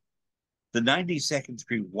following. The 92nd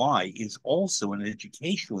Street Y is also an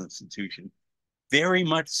educational institution, very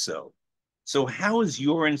much so. So how is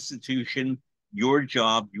your institution, your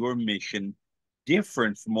job, your mission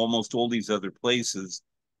different from almost all these other places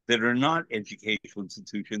that are not educational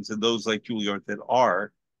institutions and those like Juilliard that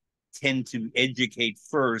are tend to educate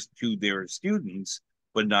first to their students,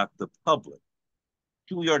 but not the public?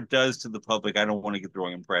 Juilliard does to the public. I don't want to get the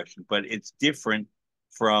wrong impression, but it's different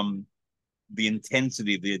from the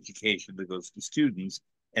intensity of the education that goes to students.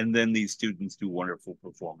 And then these students do wonderful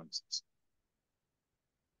performances.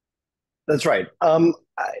 That's right. The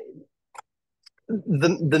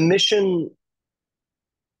mission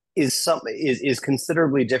is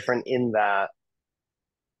considerably different in that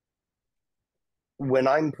when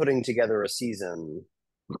I'm putting together a season,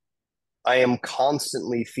 I am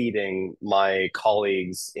constantly feeding my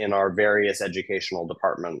colleagues in our various educational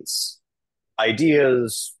departments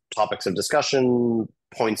ideas, topics of discussion,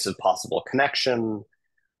 points of possible connection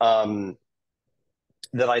um,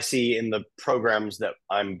 that I see in the programs that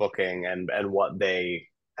I'm booking and what they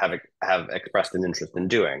have expressed an interest in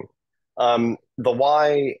doing. The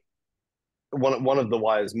why one of the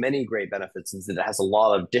Y's many great benefits is that it has a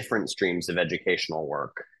lot of different streams of educational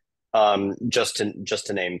work. Just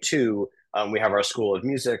to name two, we have our School of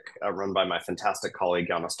Music, run by my fantastic colleague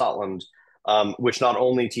Jana Stotland, which not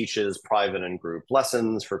only teaches private and group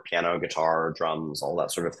lessons for piano, guitar, drums, all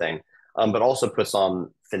that sort of thing, but also puts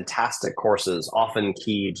on fantastic courses, often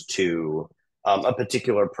keyed to a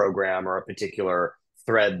particular program or a particular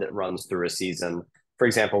thread that runs through a season. For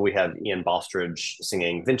example, we have Ian Bostridge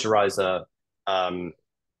singing Winterreise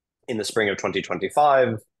in the spring of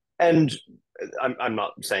 2025. And I'm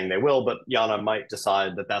not saying they will, but Jana might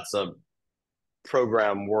decide that that's a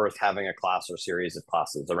program worth having a class or series of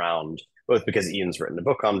classes around, both because Ian's written a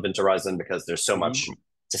book on Winterreise and because there's so much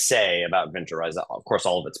to say about Winterreise. Of course,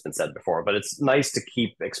 all of it's been said before, but it's nice to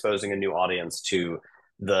keep exposing a new audience to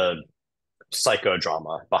the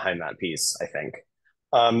psychodrama behind that piece, I think.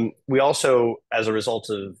 We also, as a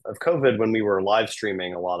result of COVID, when we were live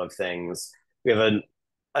streaming a lot of things, we have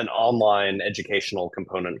an online educational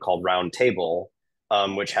component called Roundtable,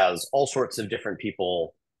 which has all sorts of different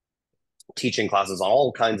people teaching classes on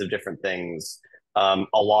all kinds of different things, a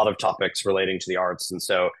lot of topics relating to the arts. And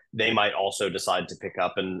so they might also decide to pick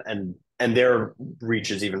up and their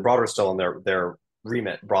reach is even broader still and their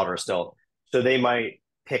remit broader still. So they might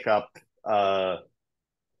pick up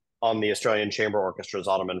on the Australian Chamber Orchestra's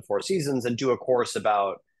Autumn and Four Seasons and do a course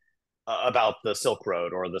about the Silk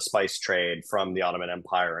Road or the spice trade from the Ottoman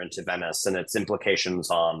Empire into Venice and its implications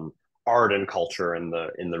on art and culture in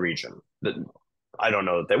the region. I don't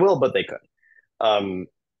know that they will, but they could.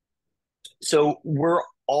 So we're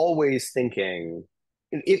always thinking,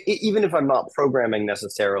 even if I'm not programming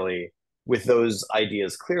necessarily with those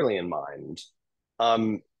ideas clearly in mind,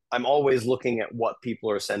 I'm always looking at what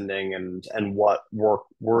people are sending and what work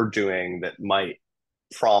we're doing that might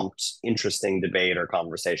prompt interesting debate or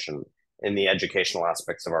conversation in the educational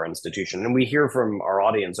aspects of our institution. And we hear from our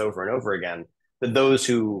audience over and over again that those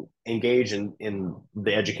who engage in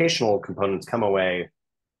the educational components come away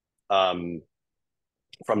from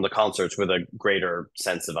the concerts with a greater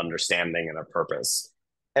sense of understanding and a purpose.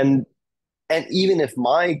 And even if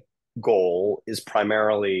my goal is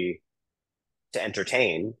primarily to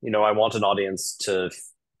entertain. I want an audience to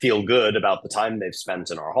feel good about the time they've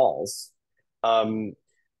spent in our halls. Um,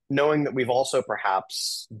 Knowing that we've also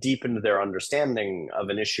perhaps deepened their understanding of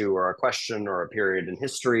an issue or a question or a period in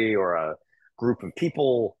history or a group of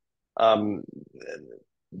people, um,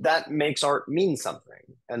 that makes art mean something.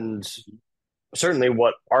 And certainly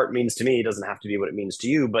what art means to me doesn't have to be what it means to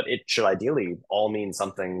you, but it should ideally all mean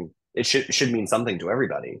something. It should mean something to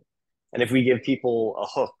everybody. And if we give people a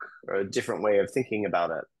hook or a different way of thinking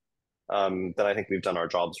about it, then I think we've done our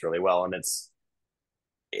jobs really well. And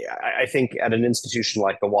I think at an institution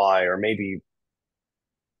like the Y, or maybe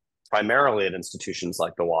primarily at institutions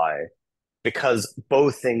like the Y, because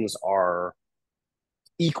both things are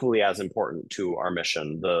equally as important to our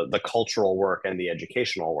mission, the cultural work and the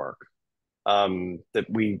educational work, that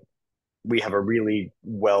we have a really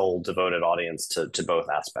well devoted audience to both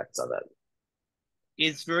aspects of it.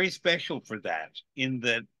 It's very special for that, in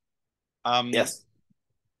that, um, Yes.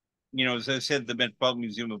 as I said, the Metropolitan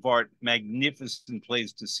Museum of Art, magnificent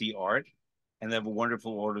place to see art, and they have a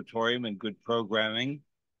wonderful auditorium and good programming.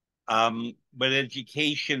 But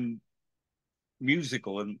education,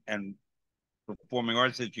 musical and performing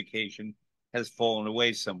arts education, has fallen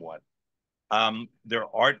away somewhat. Their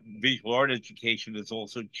visual art education has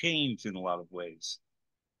also changed in a lot of ways.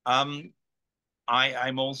 Um,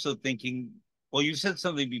 I'm also thinking, well, you said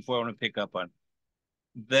something before I want to pick up on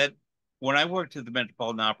that. When I worked at the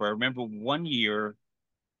Metropolitan Opera, I remember one year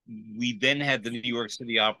we then had the New York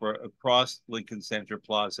City Opera across Lincoln Center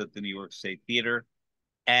Plaza at the New York State Theater,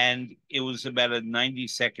 and it was about a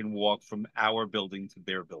 90-second walk from our building to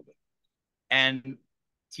their building. And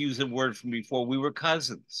to use a word from before, we were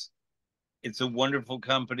cousins. It's a wonderful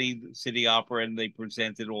company, the City Opera, and they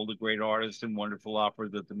presented all the great artists and wonderful opera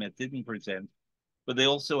that the Met didn't present. But they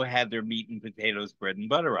also had their meat and potatoes, bread and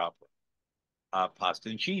butter opera, pasta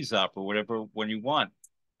and cheese opera, whatever one you want.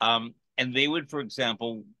 And they would, for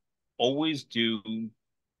example, always do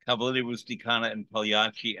Cavaliere Rusticana and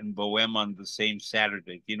Pagliacci and Bohème on the same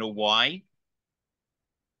Saturday. Do you know why?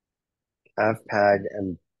 Avpag,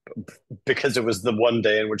 and because it was the one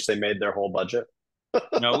day in which they made their whole budget.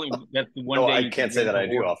 No, that's the one No, day I you can't can say that I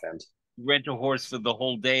do offhand. rent a horse for the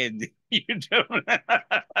whole day, and you don't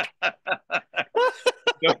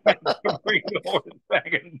don't have to bring the horse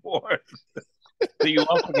back and forth. So you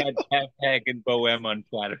often had Tag and Bohème on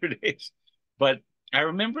Saturdays. But I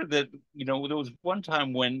remember that, there was one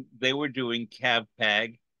time when they were doing Cav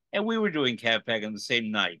Pag and we were doing Cav Pag on the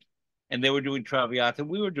same night. And they were doing Traviata,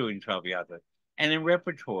 we were doing Traviata, and in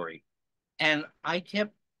repertory. And I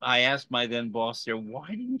asked my then boss there, why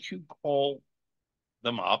didn't you call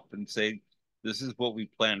them up and say, this is what we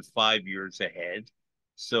planned 5 years ahead.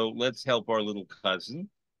 So let's help our little cousin.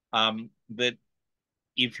 That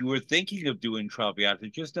if you were thinking of doing Traviata,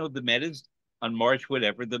 just know the Met is on March,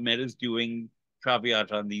 whatever, the Met is doing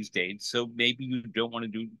Traviata on these dates. So maybe you don't want to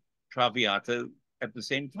do Traviata at the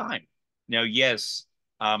same time. Now, yes,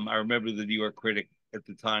 I remember the New York critic at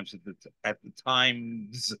the Times at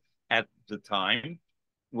the time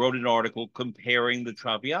wrote an article comparing the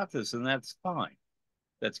Traviatas, and that's fine.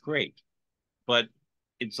 That's great. But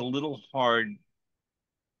it's a little hard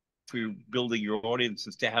for building your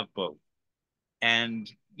audiences to have both. And,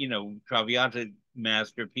 Traviata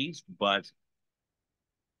masterpiece, but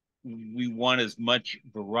we want as much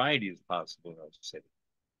variety as possible in our city.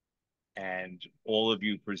 And all of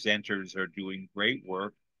you presenters are doing great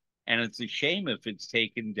work. And it's a shame if it's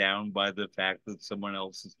taken down by the fact that someone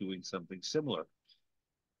else is doing something similar.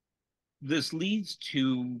 This leads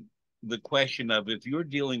to the question of, if you're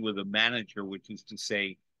dealing with a manager, which is to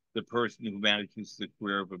say, the person who manages the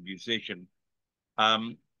career of a musician,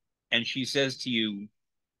 um, and she says to you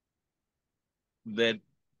that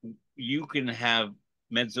you can have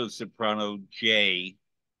mezzo soprano J,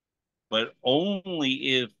 but only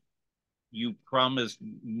if you promise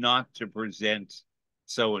not to present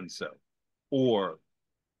so and so, or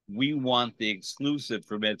we want the exclusive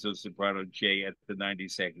for mezzo soprano J at the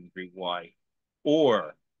 92nd Street Y,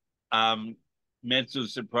 or um, mezzo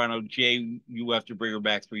soprano J, you have to bring her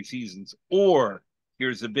back 3 seasons, or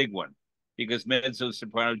here's a big one, because mezzo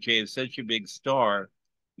soprano J is such a big star,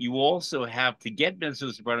 you also have to get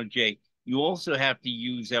mezzo soprano J. You also have to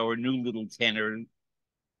use our new little tenor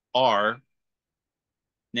R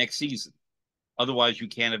next season. Otherwise, you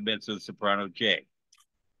can't have mezzo soprano J.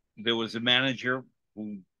 There was a manager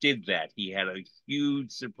who did that. He had a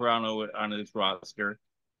huge soprano on his roster,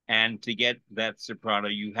 and to get that soprano,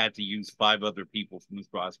 you had to use 5 other people from his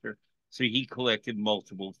roster. So he collected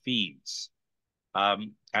multiple fees. I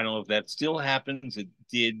don't know if that still happens. It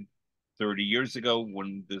did 30 years ago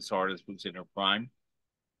when this artist was in her prime.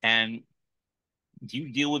 And do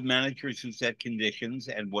you deal with managers who set conditions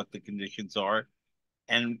and what the conditions are?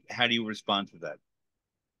 And how do you respond to that?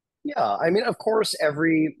 Yeah, I mean, of course,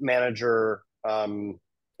 every manager,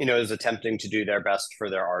 is attempting to do their best for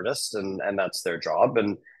their artist, and that's their job.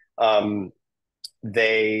 And um,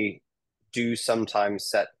 they do sometimes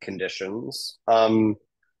set conditions.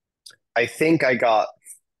 I think I got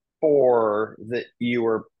four that you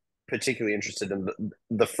were particularly interested in.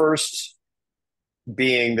 The first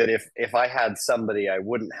being that if I had somebody, I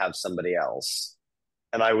wouldn't have somebody else,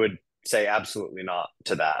 and I would say absolutely not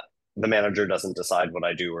to that. The manager doesn't decide what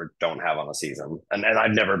I do or don't have on a season, and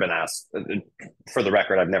I've never been asked. For the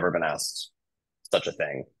record, I've never been asked such a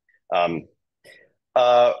thing. Um,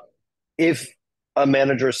 uh, if a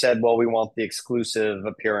manager said, "Well, we want the exclusive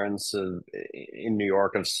appearance of in New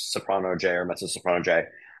York of soprano J or mezzo soprano J,"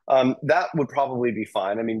 that would probably be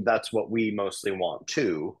fine. I mean, that's what we mostly want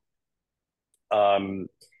too. Um,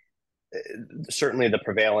 Certainly, the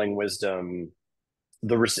prevailing wisdom,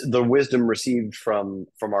 the wisdom received from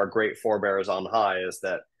our great forebears on high, is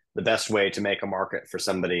that the best way to make a market for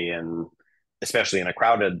somebody, and especially in a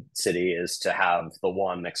crowded city, is to have the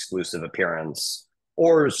one exclusive appearance,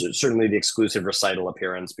 or certainly the exclusive recital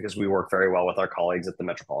appearance, because we work very well with our colleagues at the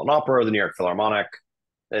Metropolitan Opera or the New York Philharmonic.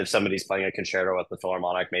 If somebody's playing a concerto at the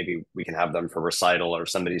Philharmonic, maybe we can have them for recital, or if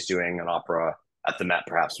somebody's doing an opera at the Met,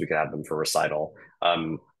 perhaps we could have them for recital.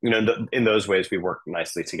 In those ways, we work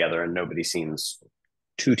nicely together, and nobody seems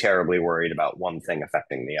too terribly worried about one thing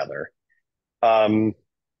affecting the other. Um,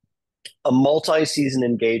 a multi-season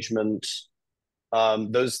engagement,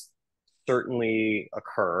 those certainly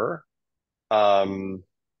occur. Um,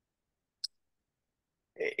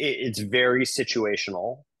 it's very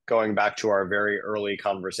situational. Going back to our very early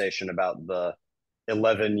conversation about the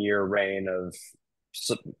 11-year reign of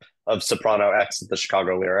soprano X at the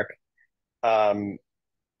Chicago Lyric, um,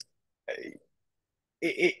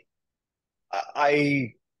 it,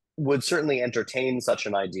 I would certainly entertain such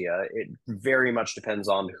an idea. It very much depends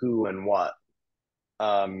on who and what.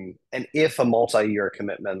 And if a multi-year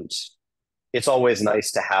commitment, it's always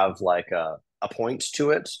nice to have like a point to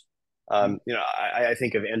it. I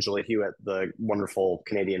think of Angela Hewitt, the wonderful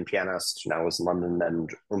Canadian pianist, now is in London and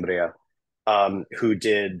Umbria, who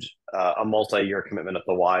did a multi-year commitment at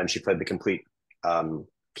the Y, and she played the complete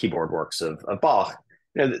keyboard works of Bach.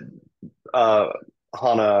 You know,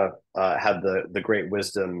 Hannah had the great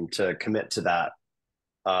wisdom to commit to that,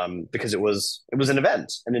 because it was an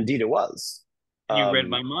event, and indeed it was. And you read Um,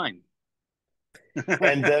 my mind.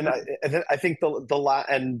 and then I think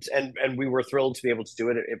and we were thrilled to be able to do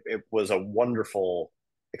it. It was a wonderful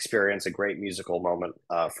experience, a great musical moment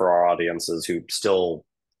for our audiences who still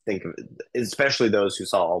think of it, especially those who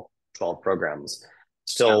saw all 12 programs, Yeah.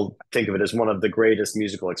 still think of it as one of the greatest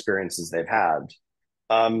musical experiences they've had.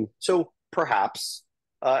 So perhaps,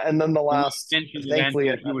 and then the You last, mentioned that thankfully,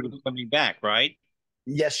 Angela Hewitt is coming back, right?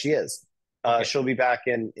 yes, she is. Okay. She'll be back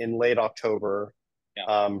in late October,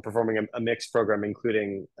 Yeah. performing a mixed program,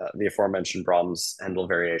 including the aforementioned Brahms Handel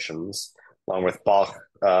variations, along with Bach,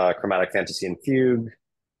 Chromatic Fantasy and Fugue,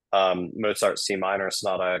 Mozart C minor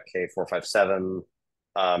Sonata K457,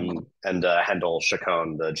 and Handel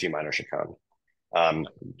Chaconne, the G minor Chaconne. Um,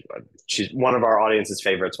 she's one of our audience's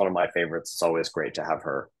favorites, one of my favorites. It's always great to have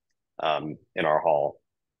her in our hall.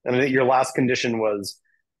 And I think your last condition was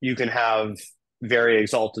you can have very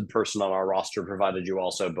exalted person on our roster, provided you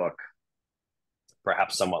also book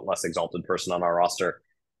perhaps somewhat less exalted person on our roster.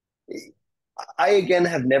 I again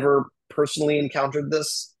have never personally encountered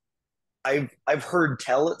this. I've heard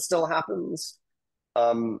tell it still happens,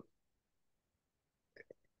 um,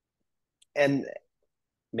 and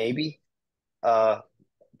maybe uh,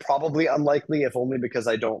 probably unlikely, if only because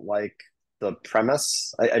I don't like the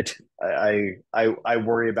premise. I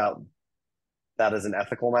worry about that as an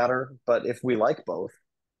ethical matter. But if we like both,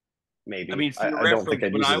 I maybe mean, for your I don't think reference,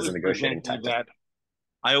 I'd when use it I as a was negotiating presented with tactic.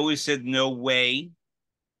 that, I always said, no way.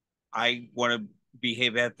 I want to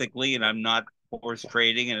behave ethically, and I'm not horse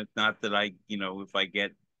trading. And it's not that if I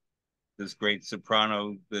get this great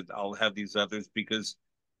soprano, that I'll have these others, because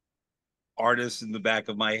artists in the back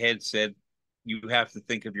of my head said, you have to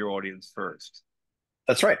think of your audience first.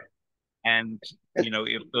 That's right. And,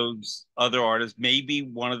 if those other artists, maybe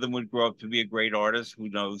one of them would grow up to be a great artist, who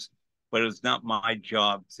knows? But it's not my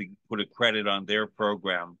job to put a credit on their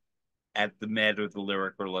program at the Met or the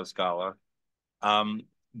Lyric or La Scala, um,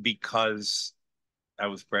 because I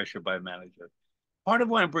was pressured by a manager. Part of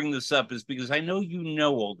why I bring this up is because I know you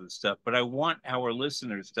know all this stuff, but I want our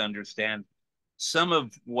listeners to understand some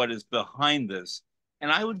of what is behind this.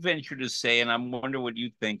 And I would venture to say, and I wonder what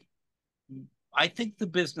you think, I think the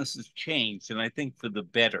business has changed, and I think for the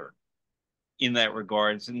better in that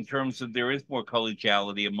regards, in terms of there is more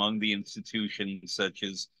collegiality among the institutions, such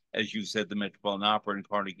as you said, the Metropolitan Opera and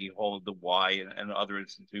Carnegie Hall, the Y, and other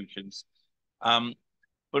institutions. Um,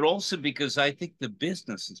 but also because I think the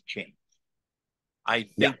business has changed. I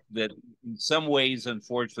Yeah, think that in some ways,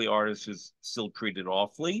 unfortunately, artists are still treated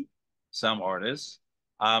awfully, some artists.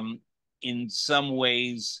 Um, in some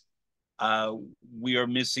ways, uh, we are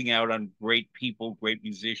missing out on great people, great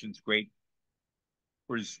musicians, great,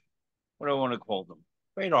 what do I want to call them?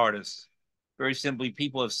 Great artists. Very simply,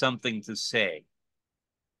 people have something to say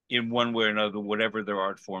in one way or another, whatever their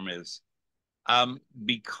art form is.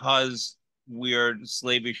 Because we are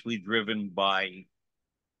slavishly driven by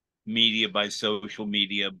media, by social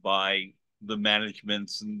media, by the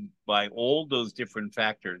managements, and by all those different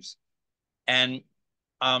factors. And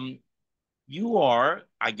um, you are,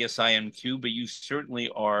 I guess I am too, but you certainly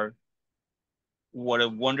are what a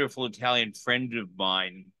wonderful Italian friend of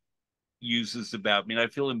mine uses about me. And I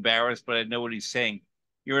feel embarrassed, but I know what he's saying.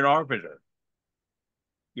 You're an arbiter.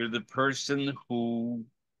 You're the person who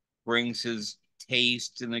brings his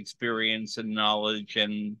taste and experience and knowledge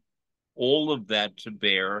and all of that to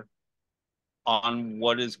bear on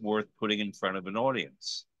what is worth putting in front of an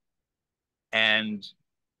audience. And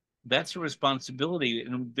that's a responsibility.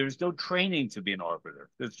 And there's no training to be an arbiter.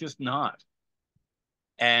 There's just not.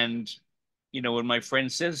 And, when my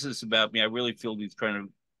friend says this about me, I really feel he's trying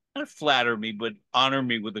to not flatter me, but honor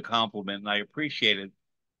me with a compliment. And I appreciate it.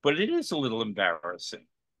 But it is a little embarrassing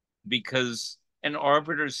because an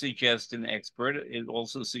arbiter suggests an expert. It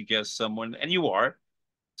also suggests someone, and you are,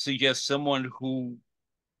 suggests someone who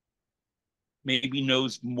maybe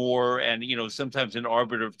knows more. And, sometimes an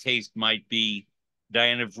arbiter of taste might be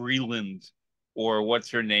Diana Vreeland or what's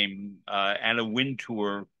her name, Anna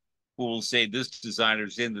Wintour, who will say this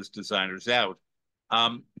designer's in, this designer's out.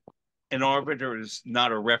 Um, an arbiter is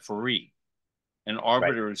not a referee. An right.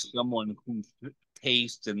 arbiter is someone whose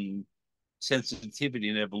taste and sensitivity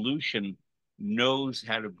and evolution knows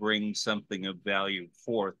how to bring something of value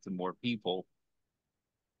forth to more people,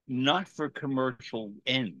 not for commercial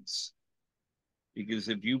ends. Because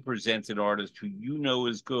if you present an artist who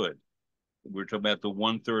is good, we're talking about the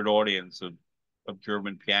one-third audience of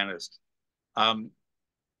German pianists, um,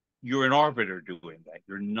 you're an arbiter doing that.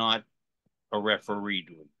 You're not a referee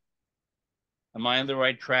doing it. Am I on the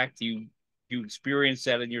right track? Do you experience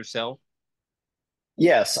that in yourself?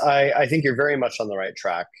 Yes, I think you're very much on the right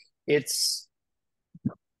track. It's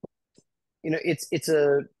it's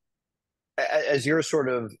a as you're sort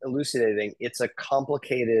of elucidating, it's a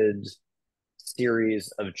complicated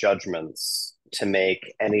series of judgments to make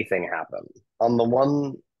anything happen. On the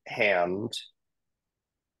one hand,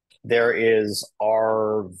 there is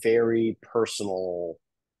our very personal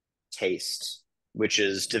taste, which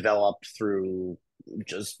is developed through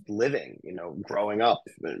just living, growing up,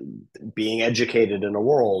 and being educated in a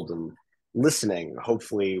world and listening,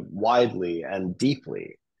 hopefully widely and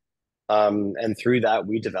deeply. And through that,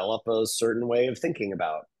 we develop a certain way of thinking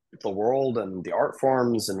about the world and the art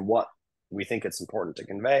forms and what we think it's important to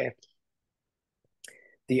convey.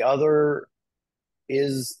 The other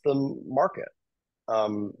is the market,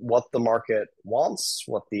 what the market wants,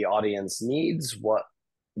 what the audience needs, what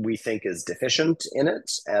we think is deficient in it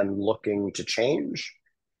and looking to change.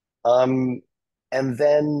 Um, and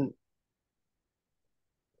then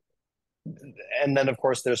and then of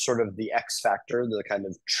course there's sort of the X factor, the kind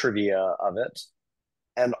of trivia of it.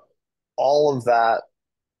 And all of that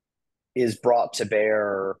is brought to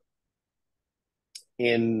bear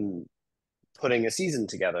in putting a season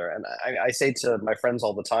together. And I say to my friends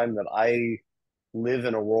all the time that I live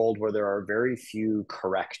in a world where there are very few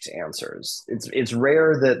correct answers. It's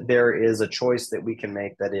rare that there is a choice that we can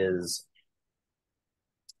make that is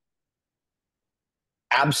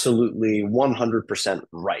absolutely 100%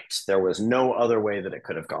 right. There was no other way that it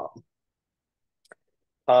could have gone.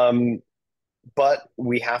 Um, but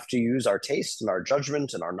we have to use our taste and our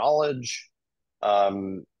judgment and our knowledge,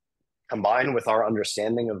 um, combined with our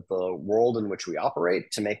understanding of the world in which we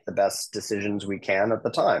operate to make the best decisions we can at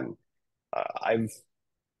the time. I've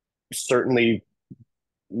certainly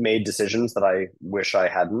made decisions that I wish I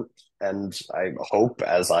hadn't, and I hope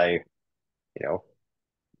as I, you know,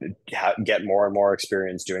 get more and more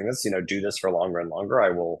experience doing this, do this for longer and longer, I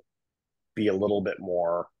will be a little bit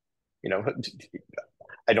more, you know,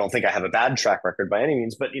 I don't think I have a bad track record by any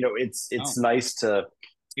means, but it's No. nice to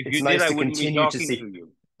If it's you did, nice I to wouldn't be continue to talking see. to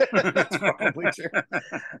you. That's probably true,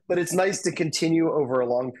 but it's nice to continue over a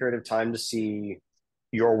long period of time to see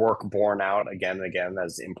your work borne out again and again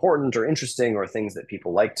as important or interesting or things that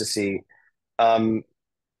people like to see. Um,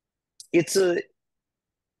 it's a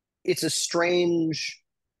it's a strange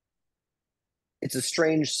it's a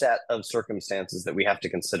strange set of circumstances that we have to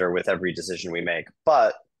consider with every decision we make.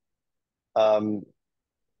 But um,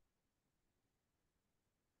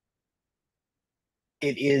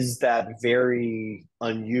 it is that very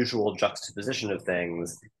unusual juxtaposition of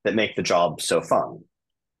things that make the job so fun.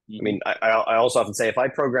 I Mm-hmm. mean, I also often say if I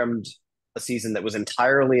programmed a season that was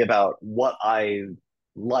entirely about what I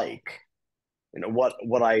like,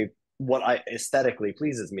 what I aesthetically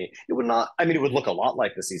pleases me, it would not. I mean, it would look a lot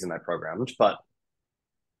like the season I programmed, but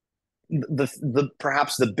the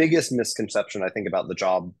perhaps the biggest misconception I think about the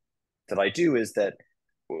job that I do is that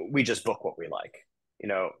we just book what we like. You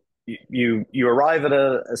know, you arrive at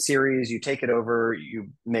a series, you take it over, you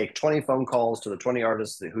make 20 phone calls to the 20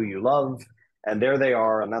 artists who you love, and there they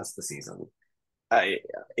are, and that's the season. I,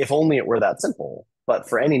 if only it were that simple, but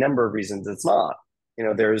for any number of reasons, it's not. You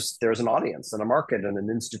know, there's an audience and a market and an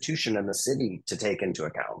institution and a city to take into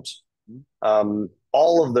account.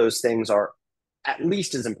 All of those things are at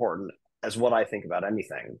least as important as what I think about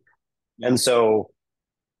anything. Yeah. And so,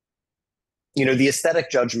 the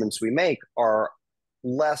aesthetic judgments we make are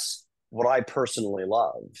less what I personally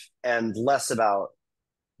love and less about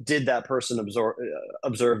did that person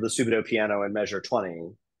observe the Subito piano and measure 20,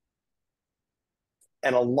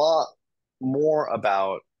 and a lot more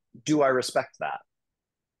about do I respect that?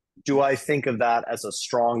 Do I think of that as a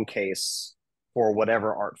strong case for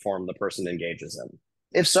whatever art form the person engages in?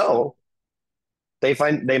 If so, they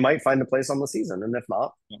might find a place on the season, and if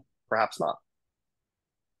not, Yeah. perhaps not.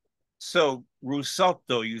 So,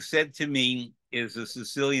 Russotto, you said to me, is a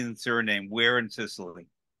Sicilian surname. Where in Sicily?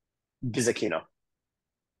 Bizzacchino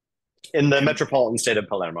in the And metropolitan state of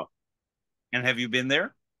Palermo. and have you been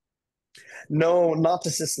there? No, not to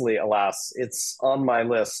Sicily, alas. It's on my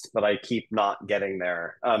list, but I keep not getting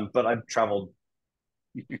there. But I've traveled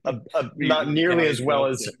not The nearly as Italians well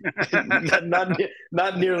love as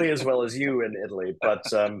not nearly as well as you in Italy, but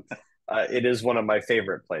it is one of my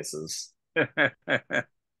favorite places. it.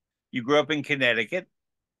 You grew up in Connecticut,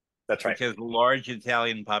 That's right. which has a large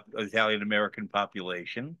Italian American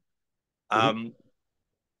population. Mhm. Um,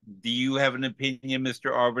 do you have an opinion,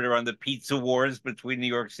 Mr. Arbiter, on the pizza wars between New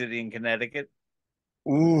York City and Connecticut?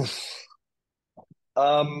 Ooh.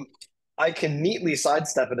 Um, I can neatly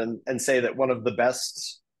sidestep it and say that one of the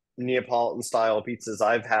best Neapolitan style pizzas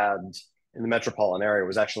I've had in the metropolitan area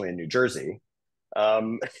was actually in New Jersey.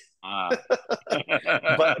 Um, Ah.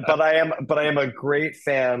 but I am a great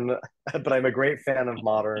fan. But I'm a great fan of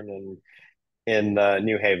modern and in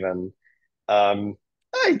New Haven.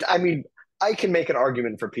 I mean, I can make an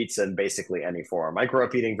argument for pizza in basically any form. I grew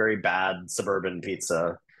up eating very bad suburban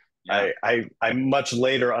pizza. Yeah. I much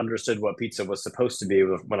later understood what pizza was supposed to be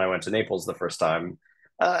when I went to Naples the first time,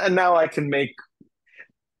 and now I can make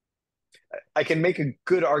a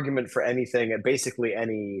good argument for anything at basically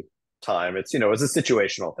any time. It's a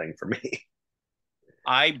situational thing for me.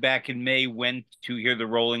 I, back in May, went to hear the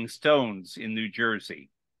Rolling Stones in New Jersey,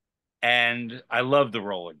 and I love the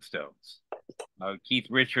Rolling Stones. Keith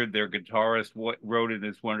Richard, their guitarist, wrote in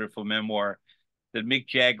his wonderful memoir that Mick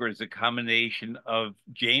Jagger is a combination of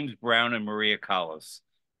James Brown and Maria Callas.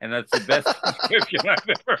 And that's the best description I've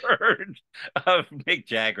ever heard of Mick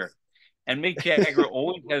Jagger. And Mick Jagger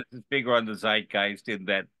always has his finger on the zeitgeist in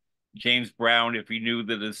that James Brown, if he knew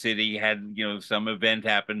that a city had, some event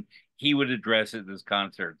happen, he would address it in his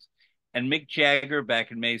concerts. And Mick Jagger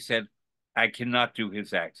back in May said, I cannot do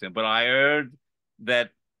his accent, but I heard that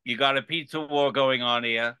you got a pizza war going on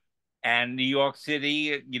here, and New York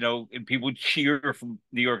City, and people cheer from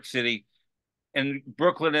New York City. And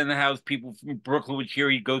Brooklyn in the house, people from Brooklyn would cheer.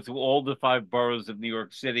 He'd go through all the five boroughs of New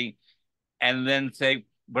York City and then say,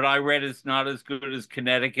 but I read it's not as good as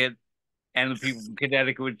Connecticut. And the people from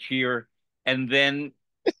Connecticut would cheer. And then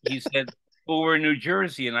he said, well, we're in New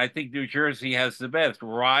Jersey, and I think New Jersey has the best.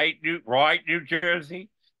 Right, New Jersey?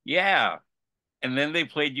 Yeah. And then they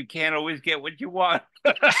played You Can't Always Get What You Want.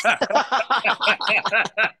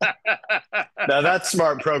 Now that's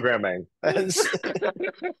smart programming.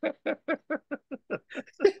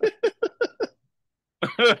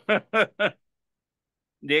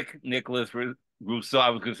 Nicholas Russo. I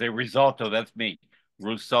was going to say Risotto. That's me,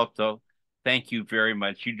 Russotto. Thank you very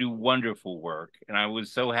much. You do wonderful work, and I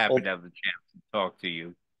was so happy Well, to have the chance to talk to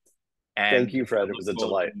you. thank And you, I Fred. It look was a forward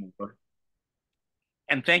delight. to more.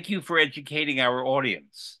 And thank you for educating our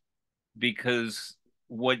audience because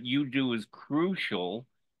what you do is crucial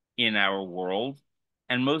in our world,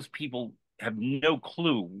 and most people have no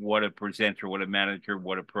clue what a presenter, what a manager,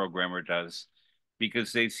 what a programmer does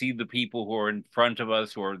because they see the people who are in front of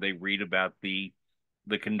us or they read about the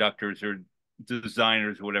conductors or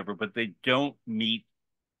designers or whatever, but they don't meet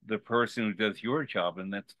the person who does your job,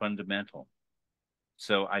 and that's fundamental.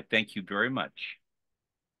 So I thank you very much.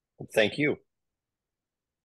 Thank you.